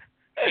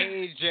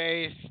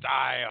 AJ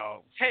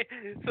Styles. Hey,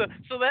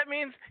 so that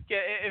means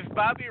if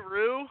Bobby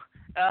Roode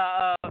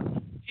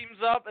teams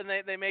up and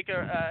they make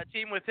a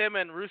team with him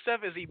and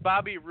Rusev, is he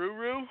Bobby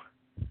Roo?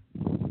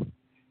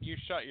 You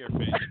shut your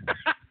face.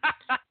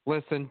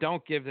 Listen,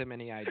 don't give them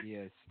any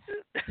ideas.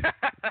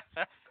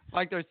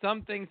 Like, there's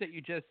some things that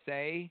you just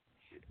say,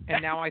 and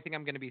now I think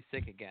I'm going to be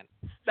sick again.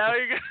 Now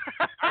you're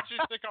Aren't you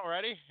sick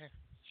already?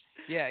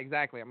 Yeah,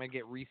 exactly. I'm going to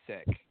get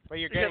re-sick. But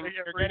you're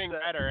getting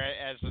better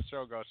as the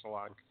show goes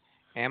along.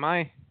 Am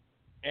I?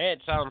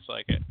 It sounds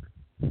like it.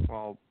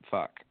 Well,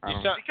 fuck.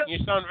 You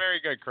sound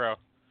very good, Crow.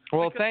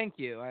 Well, thank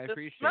you. I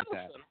appreciate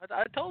medicine. That.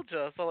 I told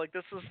you. So,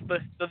 this is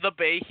the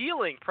Bay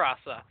healing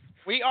process.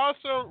 We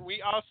also,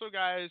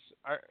 guys,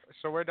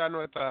 so we're done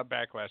with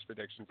Backlash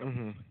predictions.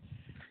 Mm-hmm.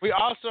 We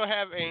also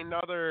have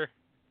another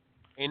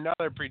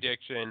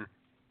prediction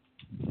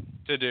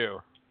to do.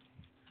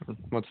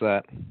 What's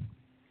that?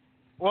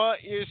 Well,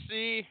 you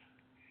see,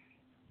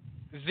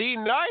 the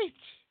night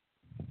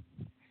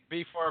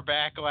before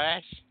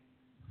Backlash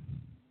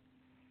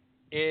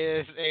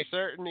is a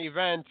certain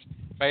event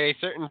by a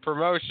certain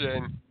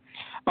promotion.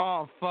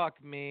 Oh,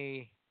 fuck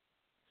me.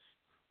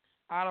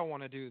 I don't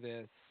want to do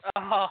this.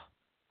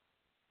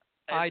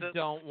 I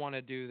don't want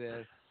to do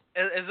this.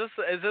 Is this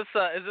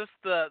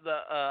the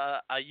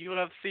a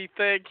UFC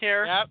thing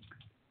here? Yep.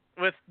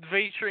 With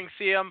featuring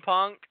CM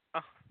Punk.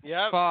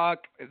 Yep. Fuck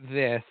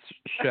this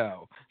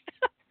show.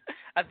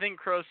 I think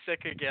Crow's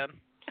sick again.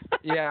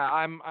 Yeah,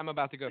 I'm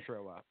about to go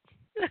throw up.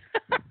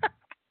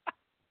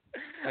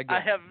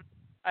 Again.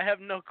 I have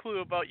no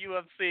clue about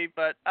UFC,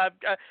 but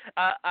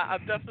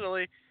I'm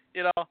definitely,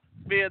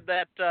 being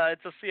that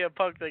it's a CM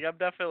Punk thing, I'm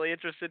definitely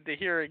interested to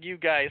hearing you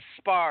guys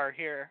spar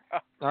here.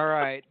 All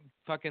right,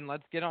 fucking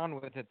let's get on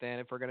with it then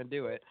if we're gonna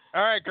do it.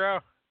 All right, Crow.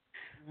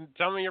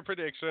 Tell me your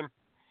prediction.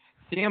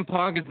 CM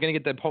Punk is gonna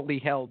get the holy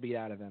hell beat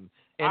out of him.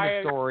 In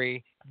the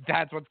story,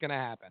 that's what's gonna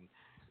happen.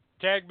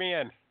 Tag me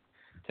in.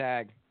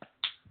 Tag.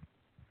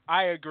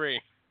 I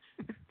agree.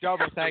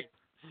 Double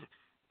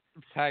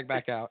tag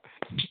back out.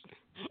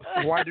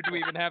 Why did we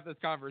even have this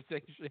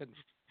conversation?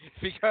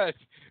 Because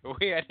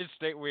we had to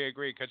state we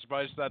agree. Because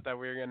Buzz thought that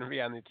we were going to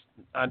be on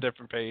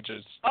different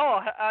pages. Oh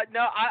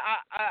no!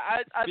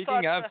 I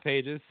Speaking of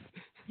pages.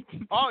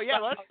 Oh yeah,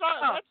 let's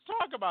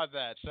talk about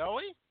that, shall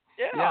we?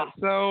 Yeah.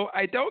 So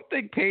I don't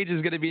think Paige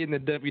is going to be in the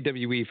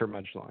WWE for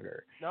much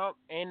longer. No,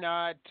 and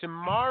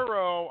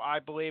tomorrow I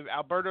believe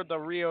Alberto Del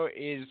Rio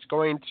is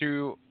going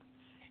to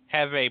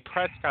have a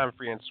press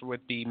conference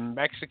with the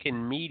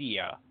Mexican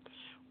media,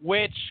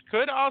 which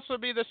could also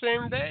be the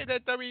same day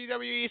that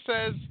WWE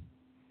says,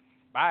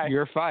 bye.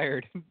 You're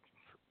fired.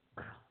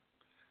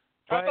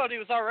 I thought he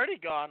was already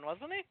gone,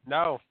 wasn't he?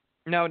 No.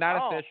 No,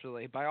 not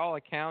officially. By all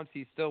accounts,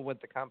 he's still with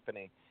the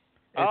company.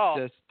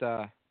 It's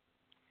just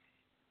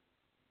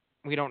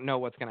we don't know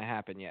what's going to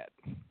happen yet.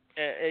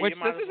 Which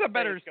this is a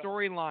better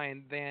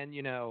storyline than,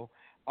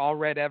 All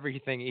Red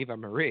Everything Eva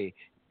Marie.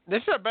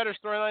 This is a better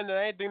storyline than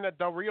anything that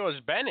Del Rio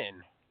has been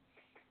in.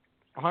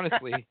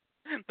 Honestly.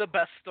 The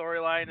best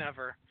storyline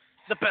ever.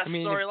 The best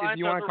storyline. If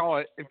you want to call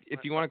it, if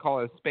you want to call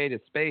it a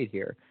spade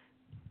here.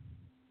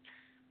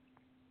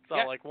 So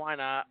why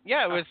not?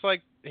 Yeah, it was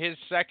like his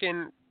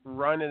second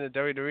run in the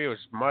WWE was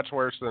much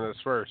worse than his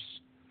first.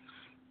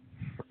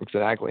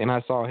 Exactly. And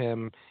I saw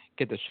him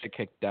get the shit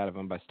kicked out of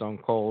him by Stone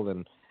Cold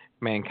and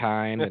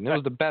Mankind, and it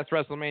was the best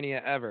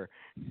WrestleMania ever.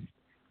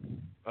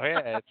 Oh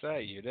yeah, that's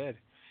right, you did.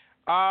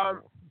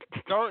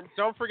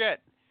 Don't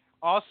forget.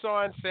 Also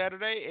on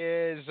Saturday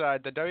is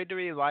the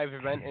WWE live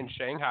event in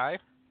Shanghai,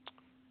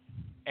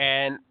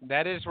 and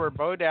that is where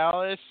Bo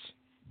Dallas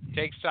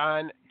takes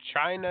on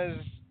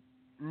China's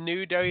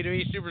new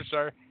WWE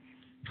superstar.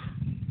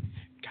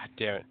 God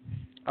damn it.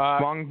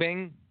 Wang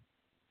Bing.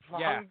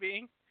 Yeah.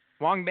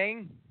 Wang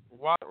Bing.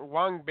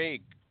 Wang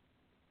Bing.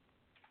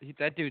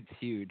 That dude's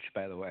huge,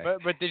 by the way.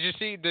 But did you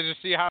see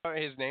how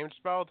his name's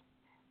spelled?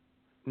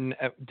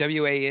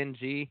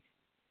 WANG.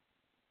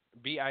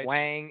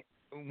 B-I-G.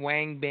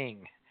 Wang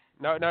Bing.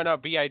 No,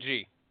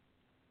 B-I-G.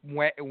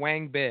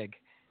 Wang Big.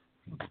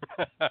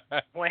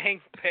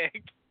 Wang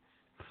Big.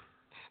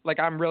 Like,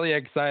 I'm really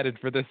excited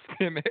for this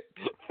gimmick.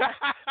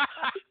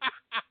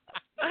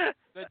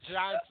 The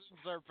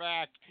Johnsons are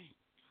back.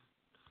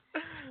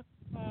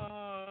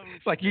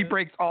 It's like he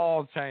breaks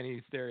all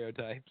Chinese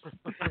stereotypes.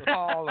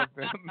 All of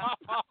them.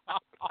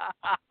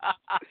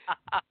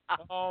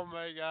 Oh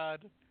my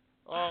God.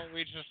 Oh,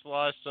 we just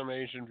lost some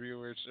Asian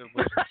viewers.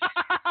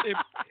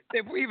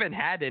 if we even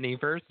had any,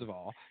 first of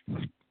all.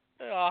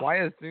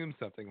 Why assume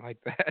something like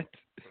that?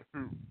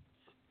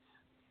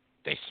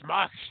 They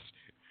smushed.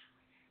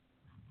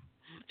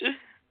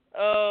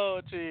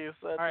 Oh, jeez.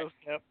 Right.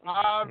 Just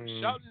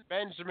Shelton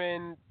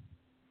Benjamin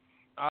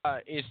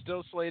is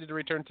still slated to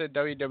return to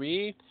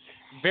WWE.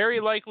 Very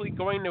likely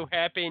going to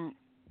happen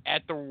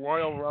at the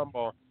Royal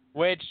Rumble,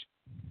 which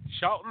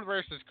Shelton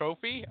versus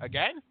Kofi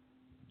again.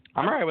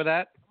 I'm all right with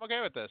that. I'm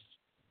okay with this.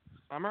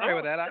 I'm all right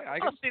with that. I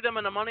want to see them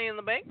in a Money in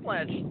the Bank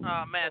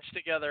match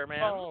together,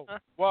 man.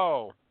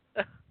 Whoa,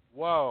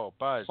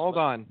 Buzz. Hold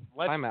on.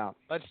 Time out.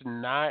 Let's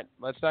not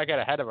get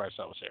ahead of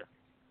ourselves here.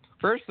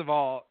 First of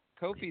all,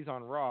 Kofi's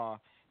on Raw.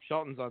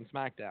 Shelton's on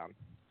SmackDown.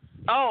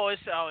 Oh,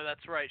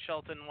 that's right.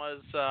 Shelton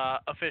was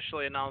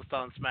officially announced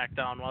on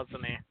SmackDown,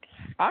 wasn't he?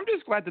 I'm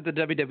just glad that the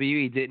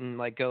WWE didn't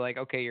go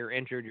okay, you're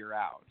injured, you're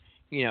out.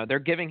 You know, they're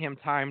giving him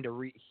time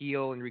to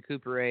heal and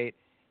recuperate.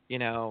 You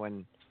know,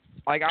 and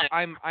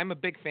I'm a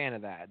big fan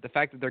of that. The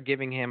fact that they're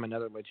giving him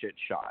another legit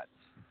shot.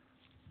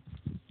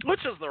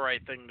 Which is the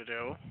right thing to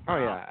do. Oh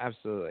yeah,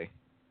 absolutely.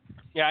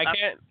 Yeah,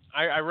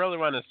 I really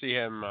want to see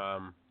him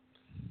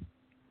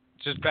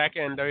just back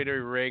in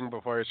WWE ring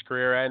before his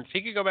career ends.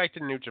 He could go back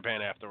to New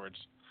Japan afterwards.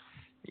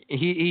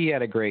 He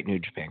had a great New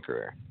Japan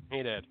career.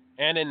 He did,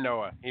 and in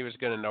Noah, he was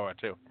good in Noah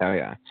too. Oh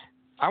yeah,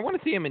 I want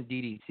to see him in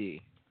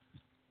DDT.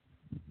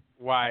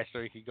 Why?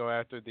 So he could go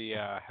after the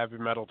heavy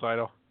metal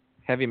title.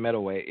 Heavy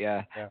metalweight,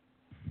 yeah.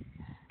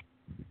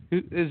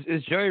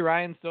 Is Joey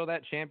Ryan still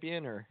that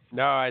champion, or?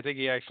 No, I think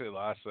he actually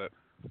lost it.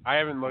 I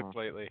haven't looked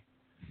lately.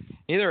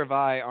 Neither have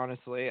I,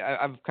 honestly.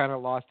 I've kind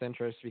of lost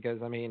interest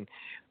because, I mean,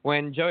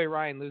 when Joey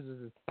Ryan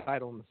loses his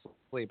title in the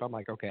sleep, I'm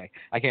like, okay,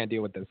 I can't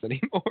deal with this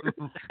anymore.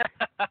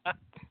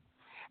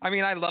 I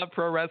mean, I love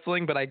pro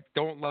wrestling, but I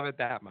don't love it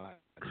that much.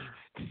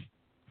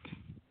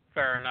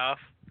 Fair enough.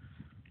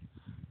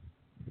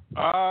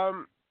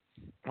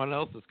 What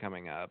else is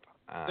coming up?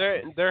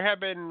 There have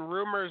been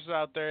rumors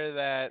out there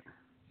that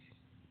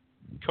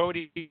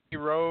Cody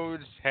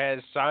Rhodes has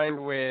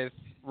signed with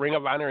Ring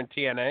of Honor and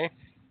TNA.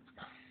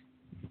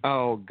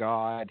 Oh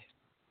God.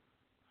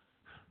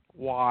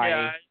 Why?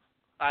 Yeah,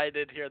 I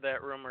did hear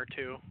that rumor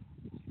too.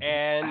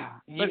 And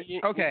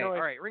all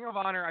right. Ring of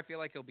Honor, I feel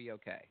like he'll be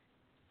okay.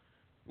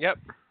 Yep.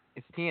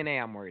 It's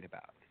TNA I'm worried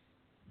about.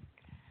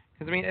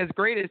 Because I mean, as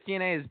great as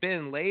TNA has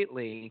been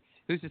lately,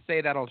 who's to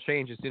say that'll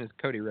change as soon as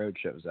Cody Rhodes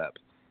shows up?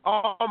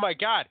 Oh my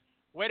God.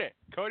 Wait it.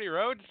 Cody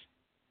Rhodes?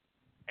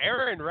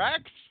 Aaron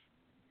Rex?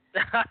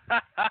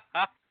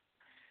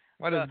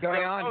 What is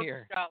going on Rhodes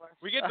here? Scholars.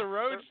 We get the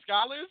Rhodes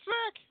Scholars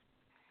back?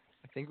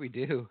 I think we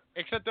do.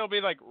 Except they'll be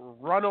like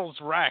Runnels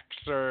Rex,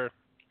 or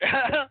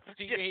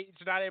he's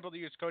not able to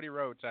use Cody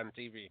Rhodes on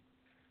TV.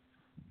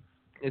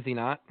 Is he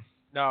not?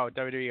 No,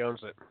 WWE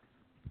owns it.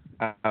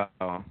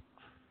 Oh.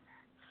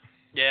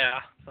 Yeah,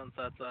 since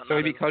that's so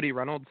he'd be Cody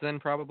Reynolds then,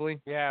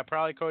 probably? Yeah,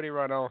 probably Cody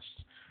Reynolds.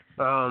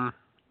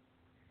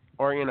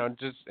 Or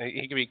just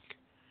he could be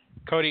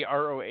Cody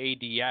Roads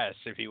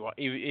if you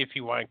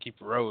want to keep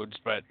Rhodes,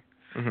 but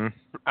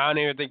I don't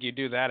even think you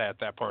do that at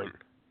that point.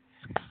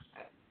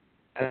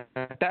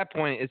 At that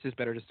point, it's just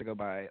better just to go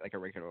by like a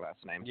regular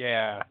last name.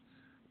 Yeah.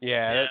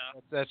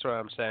 That's what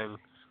I'm saying.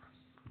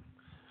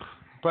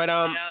 But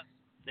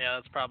yeah,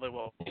 that's probably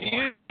what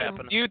will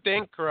happen. Do you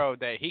think, Crow,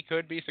 that he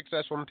could be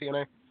successful in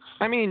TNA?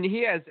 I mean,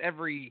 he has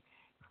every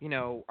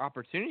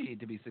opportunity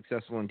to be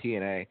successful in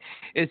TNA.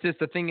 It's just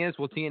the thing is,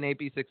 will TNA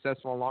be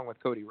successful along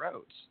with Cody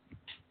Rhodes?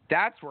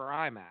 That's where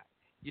I'm at.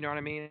 You know what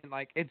I mean?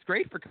 Like, it's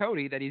great for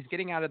Cody that he's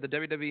getting out of the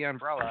WWE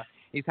umbrella.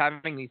 He's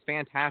having these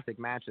fantastic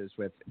matches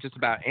with just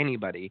about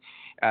anybody.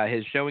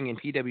 His showing in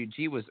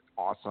PWG was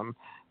awesome.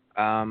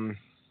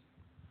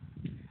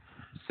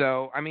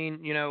 So, I mean,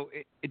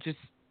 it just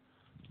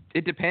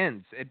It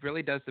depends. It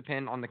really does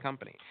depend on the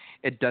company.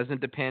 It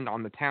doesn't depend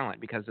on the talent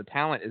because the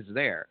talent is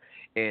there.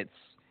 It's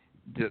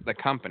the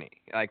company.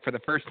 Like for the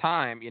first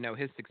time,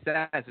 his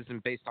success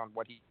isn't based on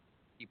what he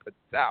puts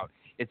out.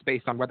 It's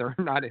based on whether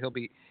or not he'll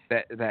be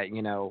that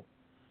you know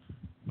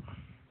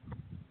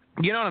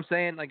what I'm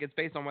saying? Like it's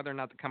based on whether or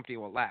not the company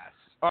will last.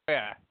 Oh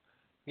yeah,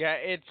 yeah.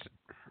 It's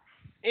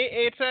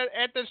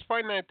at this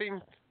point, I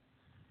think,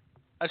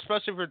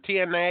 especially for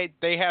TNA,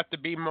 they have to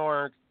be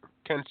more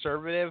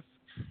conservative.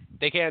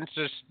 They can't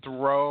just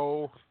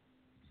throw,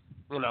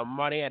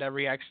 money at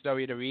every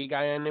ex-WWE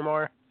guy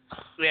anymore.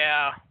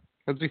 Yeah.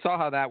 Because we saw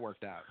how that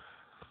worked out.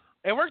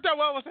 It worked out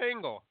well with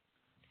Angle.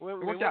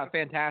 It worked out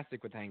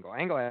fantastic with Angle.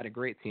 Angle had a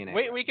great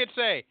TNA. We could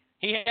say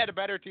he had a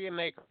better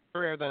TNA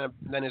career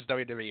than his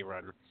WWE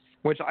run.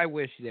 Which I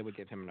wish they would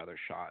give him another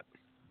shot.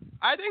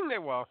 I think they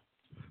will.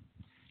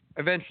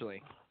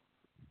 Eventually.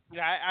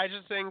 Yeah, I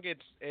just think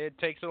it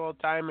takes a little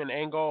time, and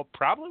Angle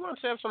probably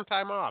wants to have some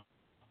time off.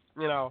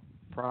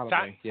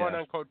 Probably, quote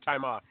unquote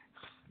time off.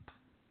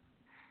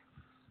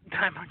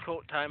 Time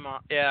unquote time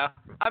off. Yeah.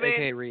 I mean,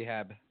 AKA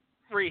rehab.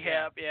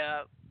 Rehab.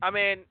 Yeah. I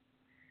mean,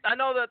 I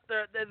know that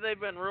they've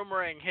been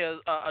rumoring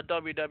a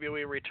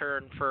WWE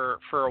return for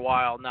a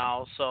while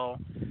now, so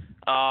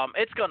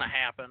it's gonna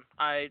happen.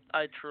 I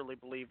truly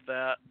believe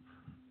that.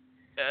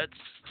 It's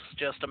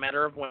just a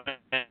matter of when,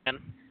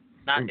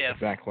 not if.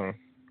 Exactly.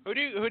 Who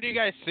do you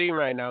guys see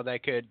right now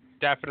that could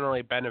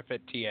definitely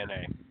benefit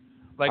TNA?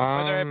 Like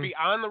whether it be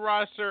on the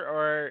roster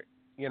or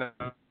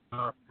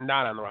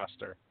not on the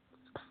roster.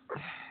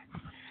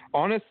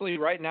 Honestly,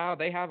 right now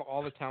they have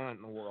all the talent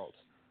in the world.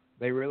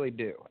 They really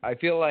do. I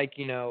feel like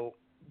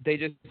they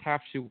just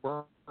have to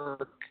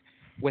work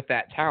with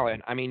that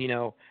talent. I mean,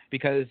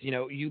 because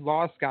you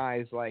lost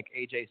guys like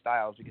AJ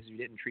Styles because you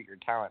didn't treat your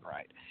talent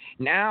right.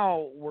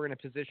 Now we're in a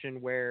position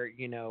where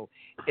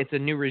it's a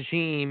new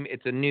regime,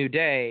 it's a new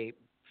day,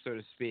 so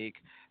to speak.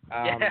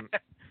 Yes,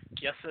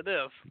 it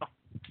is.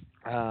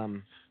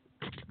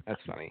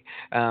 That's funny.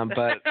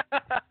 But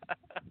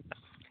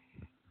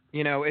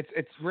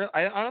it's real.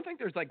 I don't think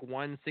there's like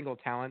one single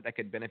talent that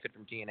could benefit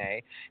from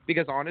TNA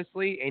because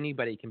honestly,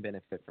 anybody can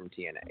benefit from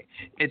TNA.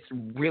 It's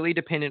really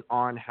dependent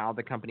on how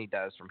the company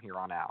does from here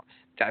on out.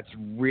 That's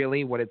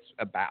really what it's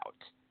about.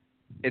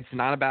 It's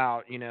not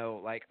about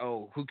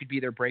who could be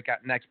their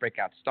next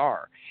breakout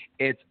star.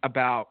 It's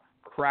about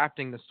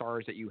crafting the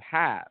stars that you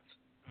have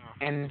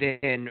and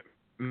then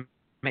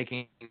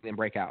making them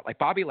break out. Like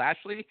Bobby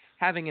Lashley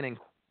having an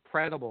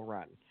incredible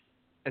run.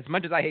 As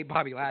much as I hate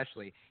Bobby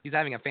Lashley, he's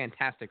having a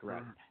fantastic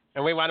run.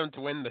 And we want him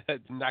to win the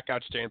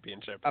Knockouts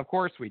Championship. Of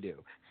course we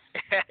do.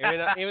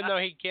 even though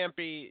he can't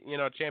be,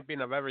 champion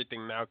of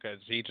everything now because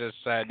he just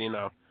said,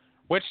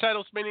 which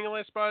title's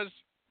meaningless, Buzz?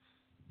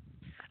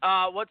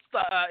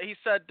 He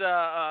said,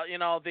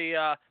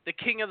 the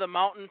King of the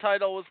Mountain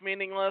title was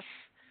meaningless.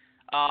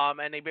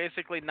 And he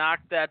basically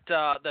knocked that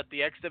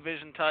the X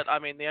Division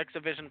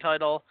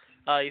title.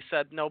 He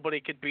said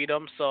nobody could beat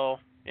him, so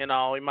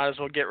we might as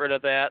well get rid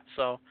of that.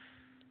 So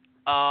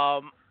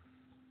right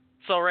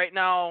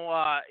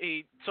now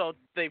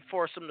they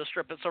force him to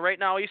strip it. So right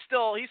now he's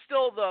still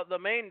the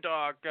main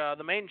dog,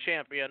 the main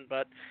champion.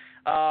 But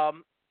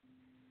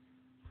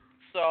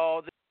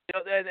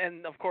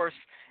and of course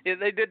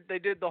they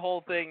did the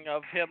whole thing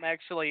of him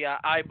actually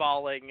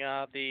eyeballing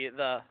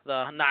the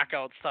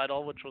Knockouts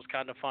title, which was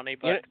kind of funny.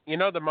 But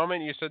the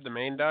moment you said the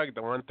main dog,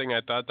 the one thing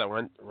I thought that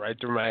went right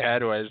through my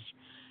head was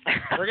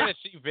we're gonna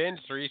see Vince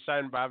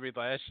re-sign Bobby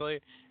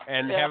Lashley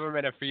and have him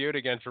in a feud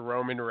against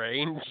Roman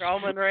Reigns.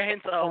 Roman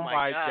Reigns. Oh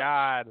my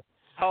God.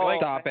 Oh,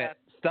 Stop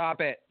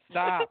it!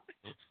 Stop!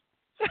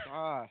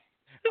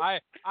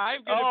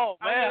 I'm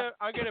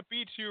gonna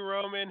beat you,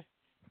 Roman.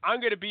 I'm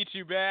gonna beat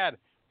you bad.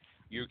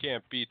 You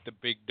can't beat the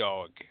big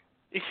dog.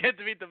 You can't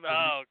beat the.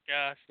 Oh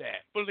gosh.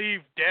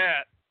 Believe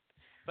that.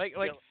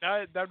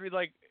 That'd be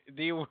like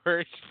the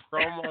worst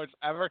promos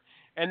ever.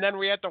 And then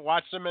we have to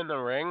watch them in the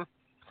ring.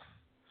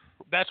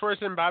 That's worse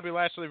than Bobby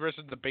Lashley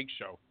versus the Big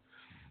Show.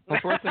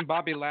 It's worse than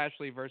Bobby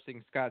Lashley versus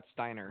Scott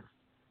Steiner.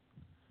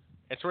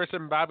 It's worse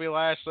than Bobby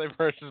Lashley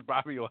versus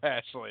Bobby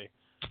Lashley.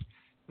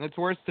 It's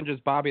worse than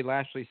just Bobby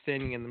Lashley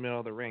sitting in the middle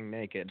of the ring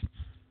naked.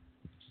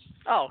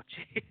 Oh,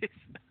 jeez.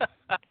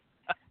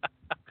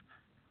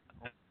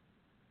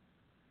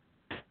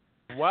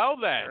 Well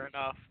then. Fair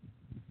enough.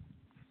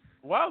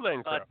 Well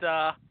then, Crow. But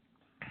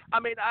I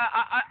mean,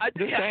 I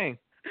just saying.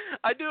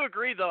 I do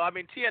agree, though. I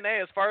mean,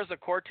 TNA, as far as the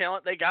core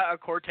talent, they got a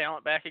core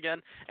talent back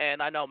again,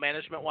 and I know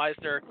management-wise,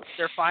 they're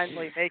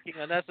finally making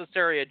the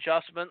necessary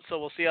adjustments. So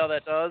we'll see how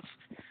that does.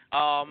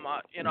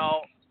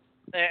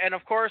 And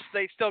of course,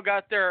 they still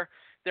got their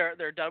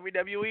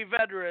WWE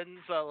veterans.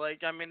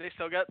 They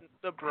still got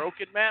the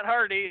broken Matt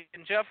Hardy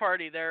and Jeff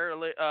Hardy there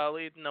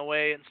leading the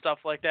way and stuff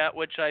like that,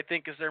 which I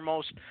think is their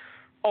most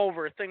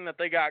over thing that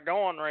they got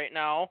going right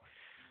now.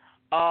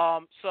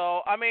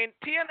 So, I mean,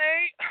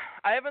 TNA,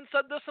 I haven't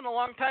said this in a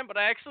long time, but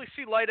I actually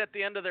see light at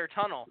the end of their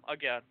tunnel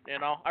again,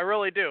 I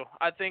really do.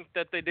 I think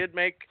that they did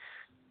make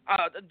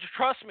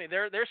trust me,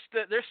 there's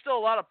still a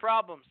lot of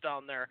problems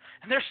down there,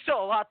 and there's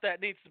still a lot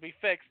that needs to be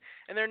fixed,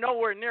 and they're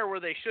nowhere near where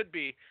they should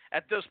be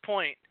at this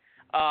point.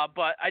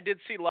 But I did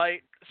see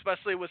light,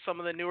 especially with some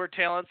of the newer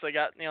talents. They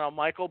got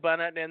Michael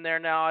Bennett in there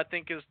now. I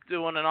think is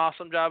doing an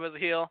awesome job as a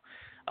heel.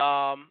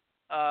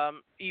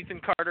 Ethan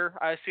Carter,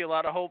 I see a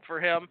lot of hope for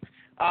him.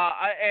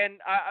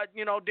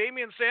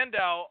 Damian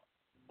Sandow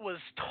was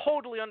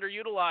totally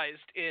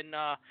underutilized in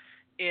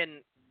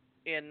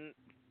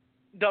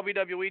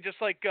WWE,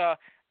 just like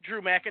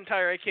Drew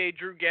McIntyre, aka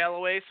Drew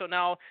Galloway. So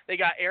now they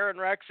got Aaron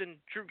Rex and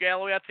Drew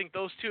Galloway. I think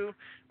those two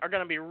are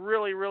going to be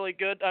really, really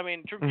good. I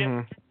mean, Drew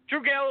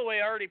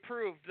Galloway already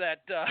proved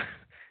that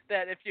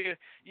that if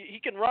he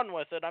can run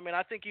with it. I mean,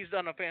 I think he's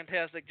done a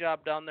fantastic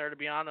job down there, to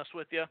be honest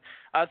with you.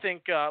 I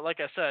think, like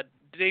I said,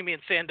 Damian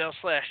Sandow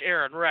 /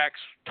 Aaron Rex,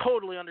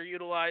 totally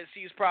underutilized.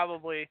 He's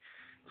probably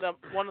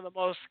one of the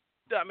most.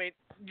 I mean,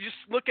 just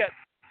look at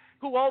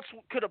who else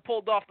could have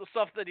pulled off the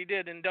stuff that he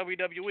did in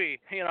WWE.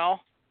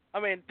 I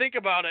mean, think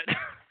about it.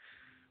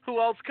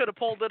 Who else could have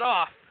pulled it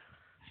off?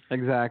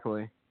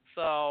 Exactly.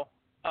 So,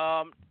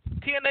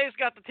 TNA's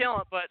got the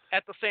talent, but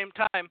at the same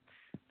time,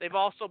 they've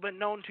also been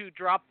known to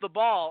drop the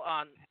ball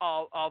on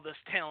all this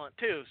talent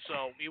too.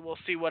 So we will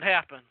see what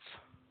happens.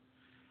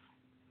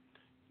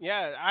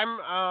 Yeah,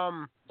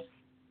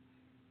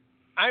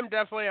 I'm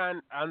definitely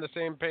on the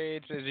same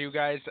page as you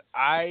guys.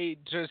 I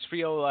just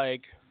feel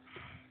like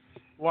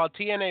while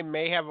TNA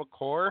may have a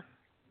core,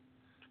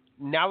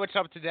 now it's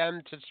up to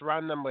them to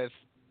surround them with,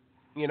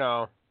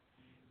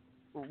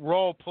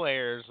 role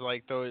players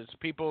like those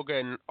people who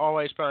can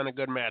always put on a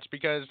good match.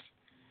 Because,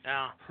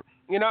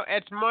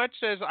 as much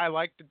as I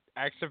liked the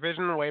X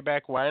Division way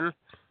back when,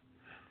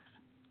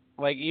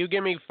 like, you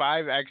give me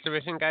 5 X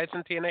Division guys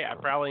in TNA, I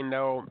probably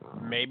know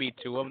maybe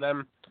 2 of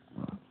them.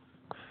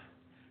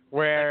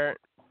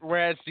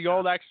 Whereas the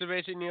old X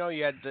Division,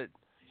 you had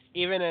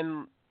even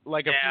in,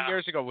 like, a few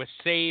years ago with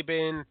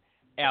Sabin,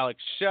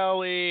 Alex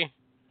Shelley.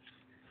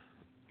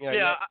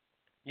 You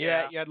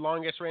had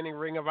longest reigning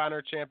Ring of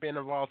Honor champion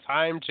of all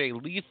time, Jay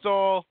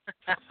Lethal.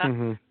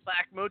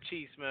 Black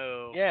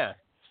Machismo. Yeah.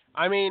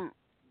 I mean,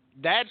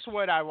 that's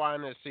what I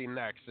want to see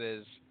next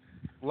is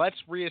let's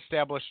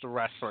reestablish the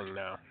wrestling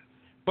now.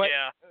 But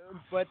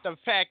the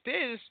fact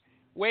is,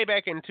 way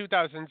back in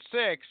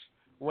 2006,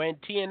 when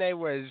TNA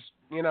was,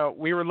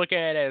 we were looking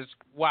at it as,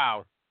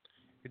 wow,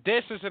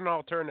 this is an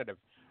alternative.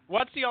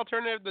 What's the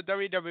alternative to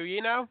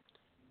WWE now?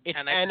 It's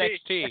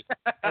NXT.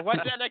 And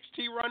what's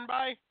NXT run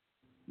by?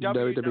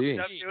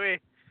 WWE.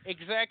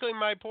 Exactly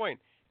my point.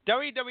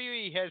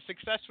 WWE has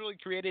successfully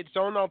created its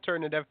own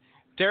alternative,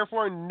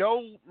 therefore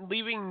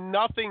leaving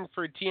nothing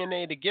for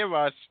TNA to give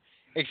us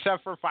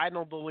except for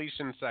final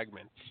deletion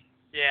segments.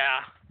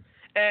 Yeah.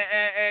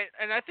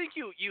 And I think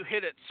you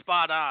hit it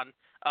spot on,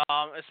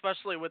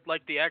 especially with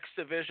like the X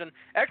Division.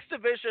 X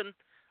Division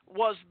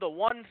was the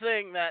one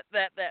thing that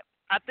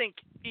I think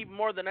even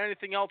more than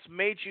anything else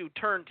made you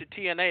turn to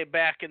TNA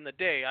back in the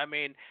day. I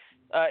mean,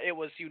 it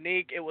was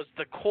unique. It was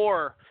the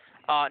core.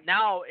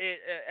 Now,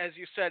 as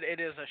you said, it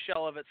is a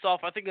shell of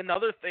itself. I think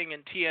another thing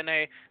in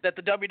TNA that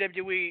the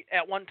WWE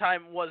at one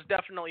time was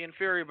definitely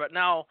inferior, but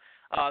now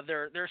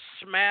they're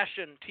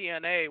smashing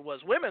TNA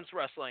was women's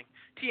wrestling.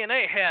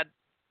 TNA had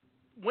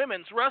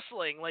women's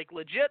wrestling like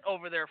legit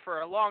over there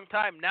for a long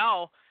time.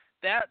 Now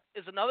that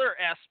is another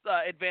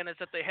advantage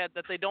that they had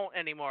that they don't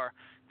anymore.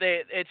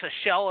 It's a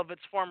shell of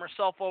its former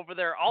self over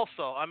there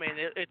also. I mean,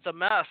 it's a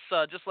mess,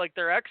 just like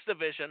their X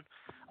Division.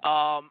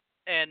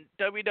 And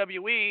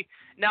WWE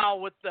now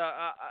with the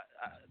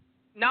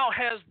now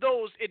has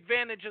those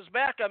advantages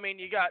back. I mean,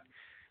 you got,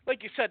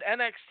 like you said,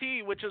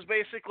 NXT, which is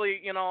basically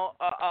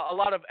a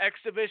lot of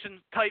X Division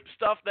type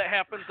stuff that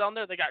happens down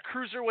there. They got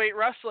cruiserweight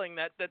wrestling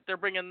that they're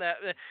bringing that,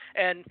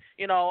 and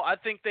I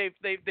think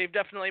they've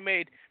definitely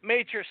made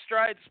major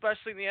strides,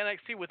 especially in the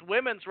NXT with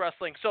women's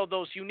wrestling. So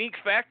those unique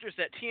factors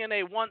that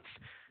TNA once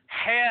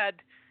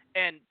had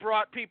and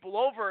brought people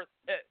over,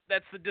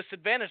 that's the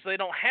disadvantage. They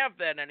don't have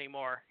that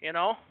anymore,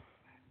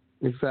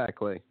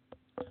 Exactly.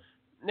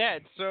 Yeah,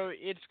 so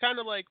it's kind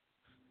of like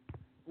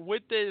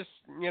with this,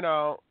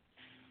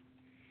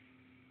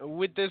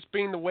 with this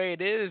being the way it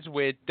is,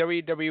 with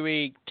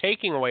WWE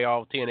taking away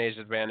all of TNA's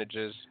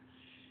advantages,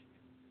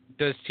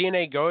 does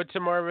TNA go to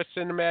more of a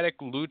cinematic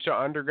Lucha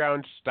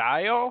Underground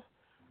style?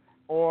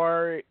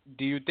 Or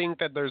do you think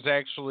that there's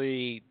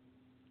actually,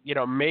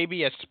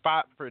 maybe a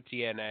spot for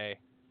TNA?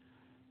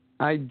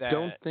 I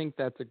don't think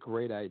that's a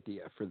great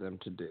idea for them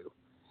to do.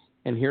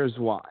 And here's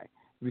why.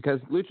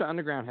 Because Lucha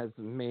Underground has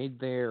made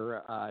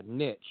their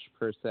niche,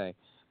 per se,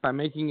 by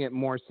making it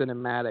more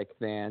cinematic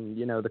than,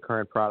 the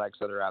current products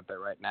that are out there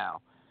right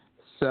now.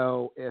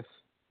 So if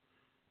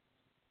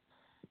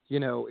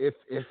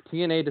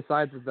TNA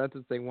decides that that's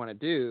what they want to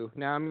do,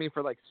 now, I mean,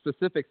 for, like,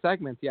 specific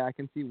segments, yeah, I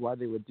can see why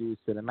they would do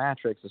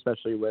cinematics,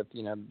 especially with,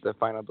 the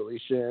final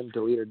deletion,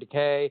 delete or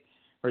decay,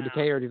 or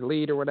decay or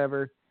delete or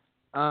whatever.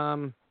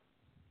 But,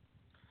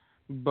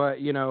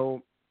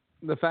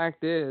 the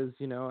fact is,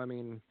 I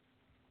mean,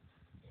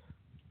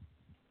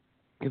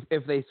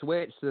 if they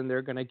switch, then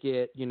they're going to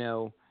get,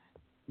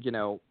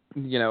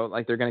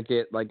 like they're gonna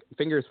get like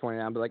fingers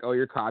pointed out and be like, oh,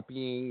 you're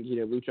copying,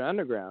 Lucha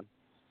Underground,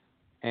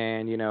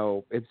 and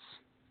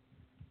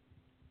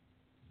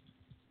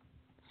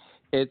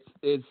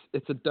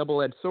it's a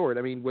double-edged sword.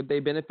 I mean, would they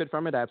benefit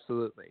from it?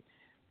 Absolutely.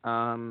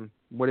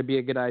 Would it be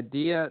a good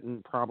idea?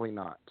 Probably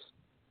not.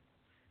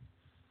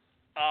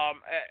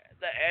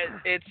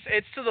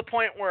 It's to the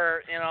point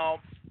where,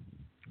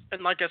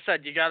 and like I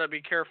said, you got to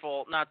be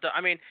careful not to.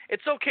 I mean,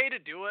 it's okay to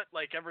do it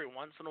like every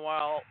once in a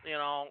while,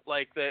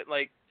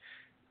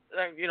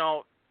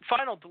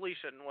 Final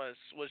Deletion was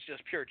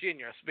just pure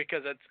genius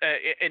because it's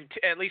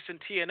at least in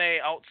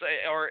TNA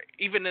outside, or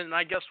even in,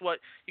 I guess what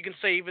you can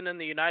say, even in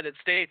the United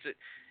States,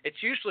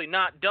 it's usually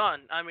not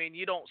done. I mean,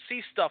 you don't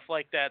see stuff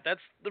like that. That's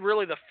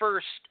really the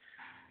first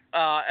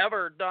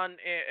ever done.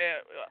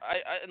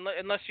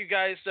 Unless you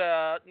guys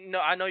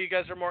I know you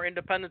guys are more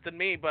independent than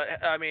me, but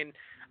I mean,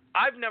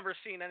 I've never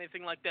seen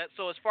anything like that.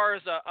 So as far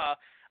as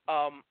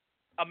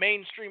a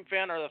mainstream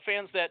fan or the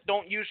fans that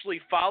don't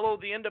usually follow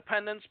the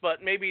independents,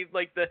 but maybe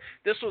like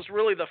this was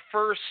really the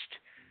first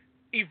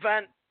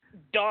event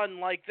done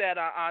like that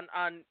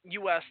on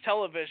U.S.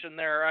 television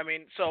there. I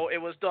mean, so it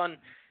was done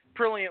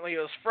brilliantly. It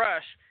was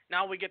fresh.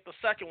 Now we get the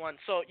second one.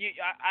 So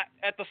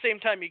at the same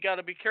time, you got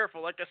to be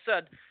careful, like I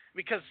said,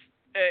 because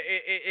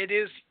it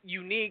is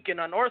unique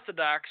and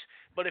unorthodox.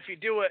 But if you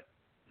do it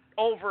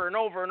over and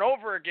over and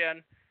over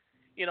again,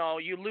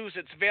 you lose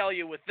its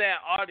value with that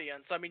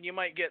audience. I mean, you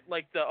might get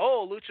like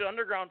Lucha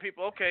Underground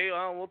people. Okay,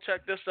 we'll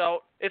check this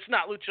out. It's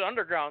not Lucha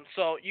Underground,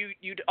 so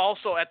you'd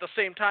also at the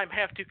same time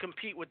have to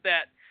compete with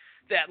that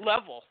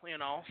level.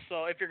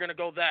 So if you're going to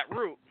go that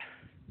route,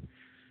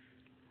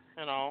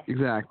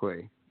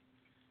 Exactly.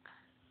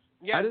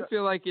 Yeah, I just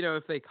feel like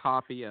if they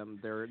copy them,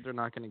 they're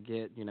not going to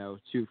get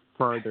too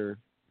further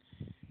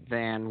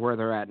than where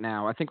they're at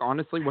now. I think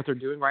honestly, what they're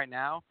doing right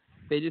now,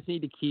 they just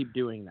need to keep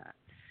doing that.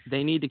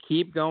 They need to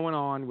keep going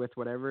on with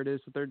whatever it is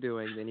that they're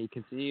doing. They need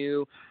to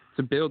continue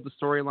to build the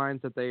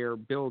storylines that they are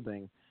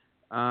building.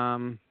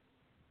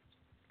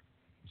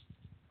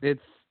 It's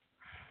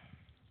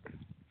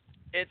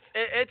interesting.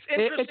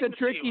 It's a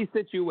tricky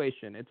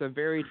situation. It's a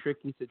very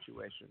tricky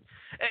situation.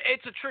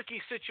 It's a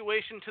tricky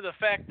situation to the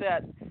fact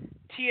that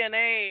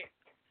TNA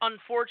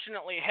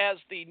unfortunately has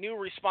the new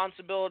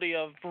responsibility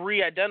of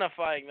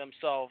re-identifying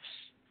themselves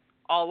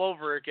all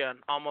over again,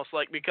 almost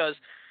like because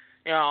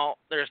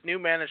there's new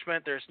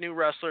management, there's new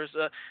wrestlers.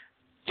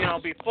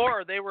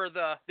 Before they were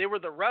the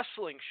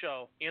wrestling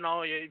show.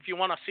 If you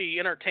want to see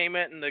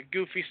entertainment and the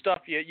goofy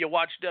stuff, you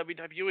watch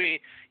WWE.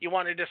 You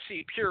wanted to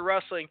see pure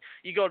wrestling,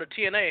 you go to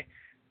TNA.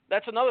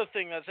 That's another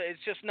thing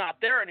it's just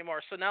not there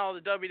anymore. So now the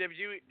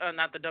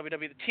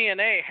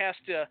TNA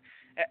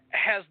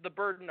has the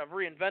burden of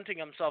reinventing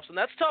themselves, and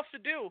that's tough to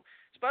do,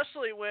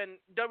 especially when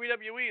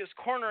WWE is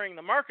cornering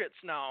the markets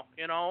now.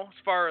 As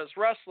far as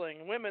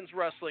wrestling, women's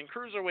wrestling,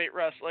 cruiserweight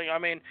wrestling. I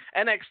mean,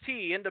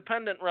 NXT,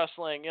 independent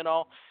wrestling.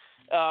 So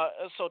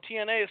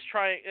TNA is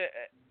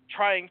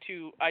trying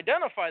to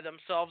identify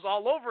themselves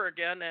all over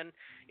again, and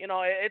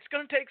it's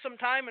going to take some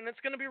time, and it's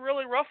going to be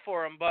really rough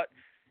for them. But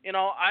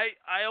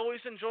I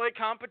always enjoy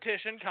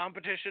competition.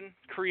 Competition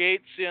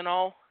creates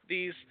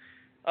these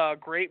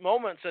great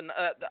moments, and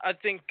I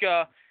think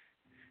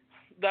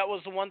that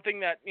was the one thing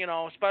that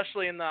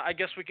especially in the, I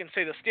guess we can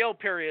say, the stale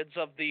periods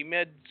of the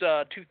mid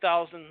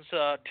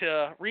 2000s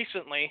to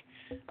recently,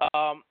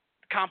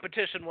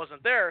 competition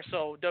wasn't there,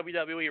 so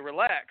WWE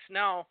relaxed.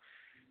 Now,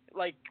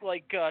 like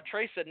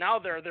Trey said, now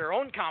they're their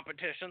own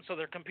competition, so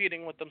they're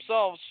competing with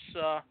themselves.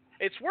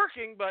 It's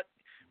working, but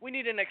we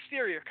need an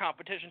exterior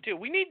competition too.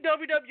 We need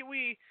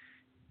WWE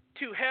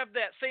to have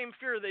that same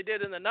fear they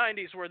did in the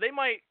 90s, where they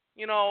might,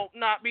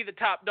 not be the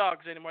top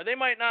dogs anymore. They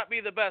might not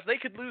be the best. They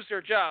could lose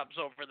their jobs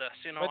over this.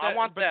 I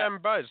want that. But then,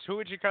 Buzz, who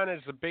would you count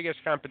as the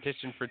biggest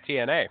competition for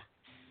TNA?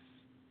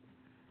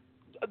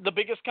 The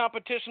biggest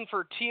competition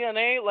for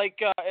TNA,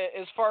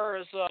 as far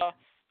as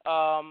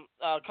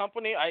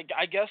company,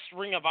 I guess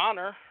Ring of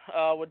Honor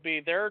would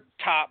be their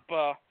top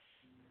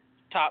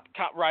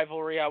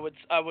rivalry. I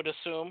would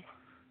assume.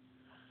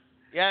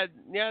 Yeah,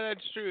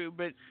 that's true.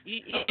 But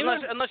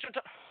unless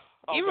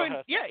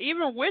you're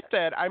even with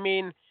that, I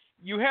mean,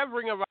 you have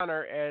Ring of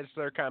Honor as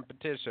their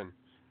competition,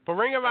 but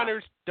Ring of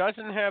Honor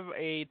doesn't have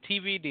a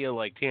TV deal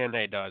like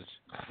TNA does.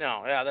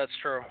 No, yeah, that's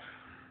true.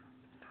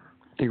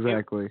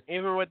 Exactly.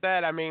 Even with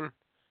that, I mean,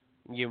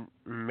 you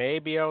may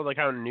be able to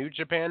count New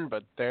Japan,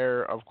 but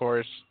they're, of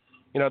course,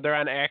 they're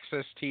on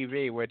Access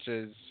TV, which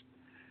is,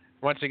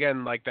 once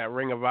again, like that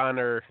Ring of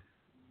Honor,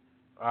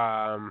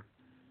 on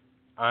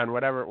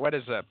whatever, what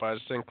is that,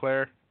 Buzz?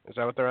 Sinclair? Is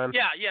that what they're on?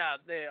 Yeah,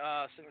 they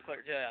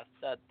Sinclair. Yeah,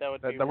 that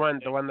would be the one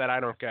that I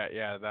don't get.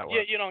 Yeah, that one.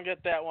 Yeah, you don't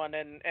get that one,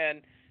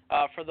 and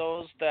for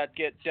those that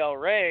get Del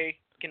Rey,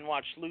 can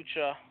watch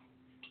Lucha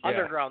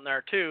Underground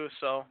there too.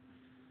 So.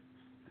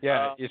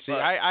 Yeah, you see,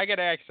 I get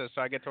access,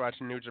 so I get to watch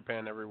New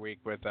Japan every week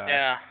with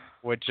JR.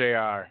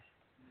 JR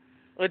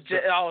is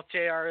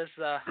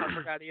I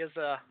forgot he is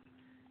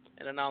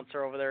an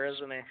announcer over there,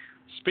 isn't he?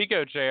 Speaking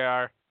of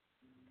JR,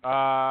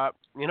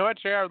 you know what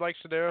JR likes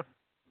to do?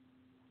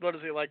 What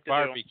does he like to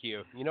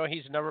Barbecue. You know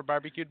he's never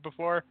barbecued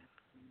before?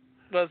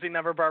 do? Does he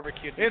never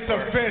barbecued It's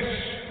before? a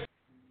fish.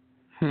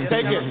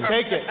 Take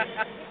it.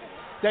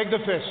 Take the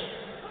fish.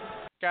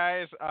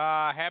 Guys,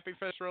 Happy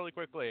Fish really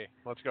quickly.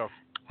 Let's go.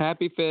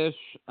 Happy Fish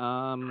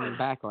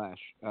Backlash,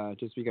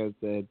 just because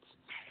it's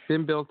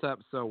been built up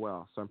so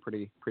well, so I'm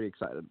pretty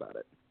excited about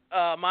it.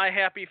 My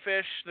Happy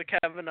Fish, the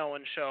Kevin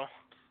Owens show.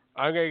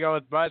 I'm going to go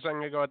with Buzz. I'm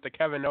going to go with the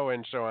Kevin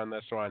Owens show on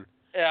this one.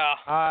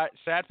 Yeah.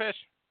 Sad Fish?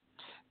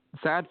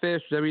 Sad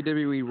Fish,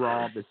 WWE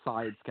Raw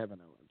besides Kevin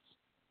Owens.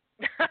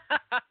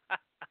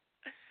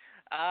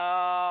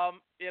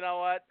 You know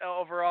what?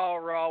 Overall,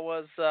 Raw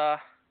was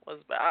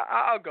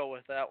I'll go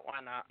with that.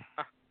 Why not?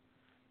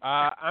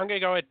 I'm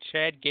going to go with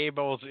Chad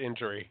Gable's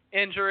injury.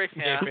 Injury?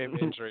 Yeah.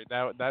 Kayfabe injury.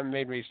 That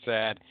made me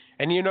sad.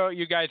 And you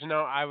guys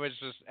know I was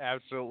just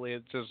absolutely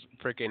just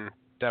freaking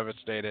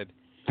devastated.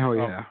 Oh, over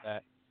yeah.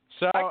 that.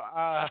 So,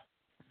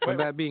 With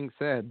that being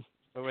said.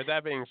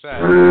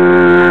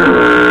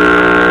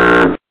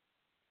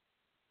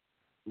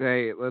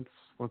 Hey, let's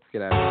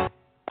get out of here.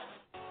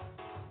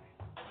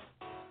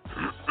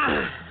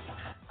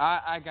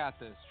 I got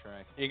this,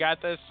 Trey. You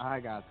got this? I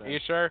got this. Are you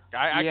sure?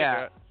 I can do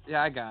it.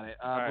 Yeah, I got it.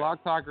 Right.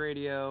 Blog Talk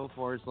Radio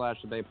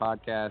 /Debate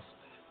Podcast,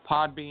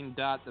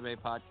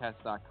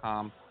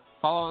 podbean.debatepodcast.com.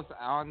 Follow us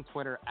on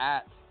Twitter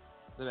at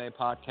Debate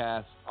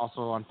Podcast,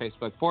 also on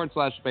Facebook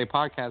 /Debate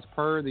Podcast.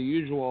 Per the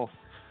usual,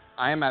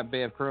 I am at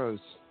Bay of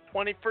Crows.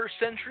 21st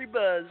Century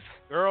Buzz.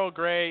 Earl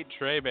Grey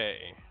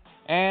Trebe.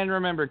 And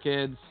remember,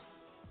 kids,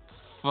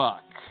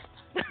 fuck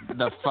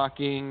the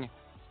fucking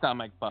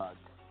stomach bug.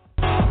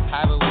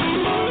 Have a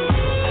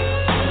week.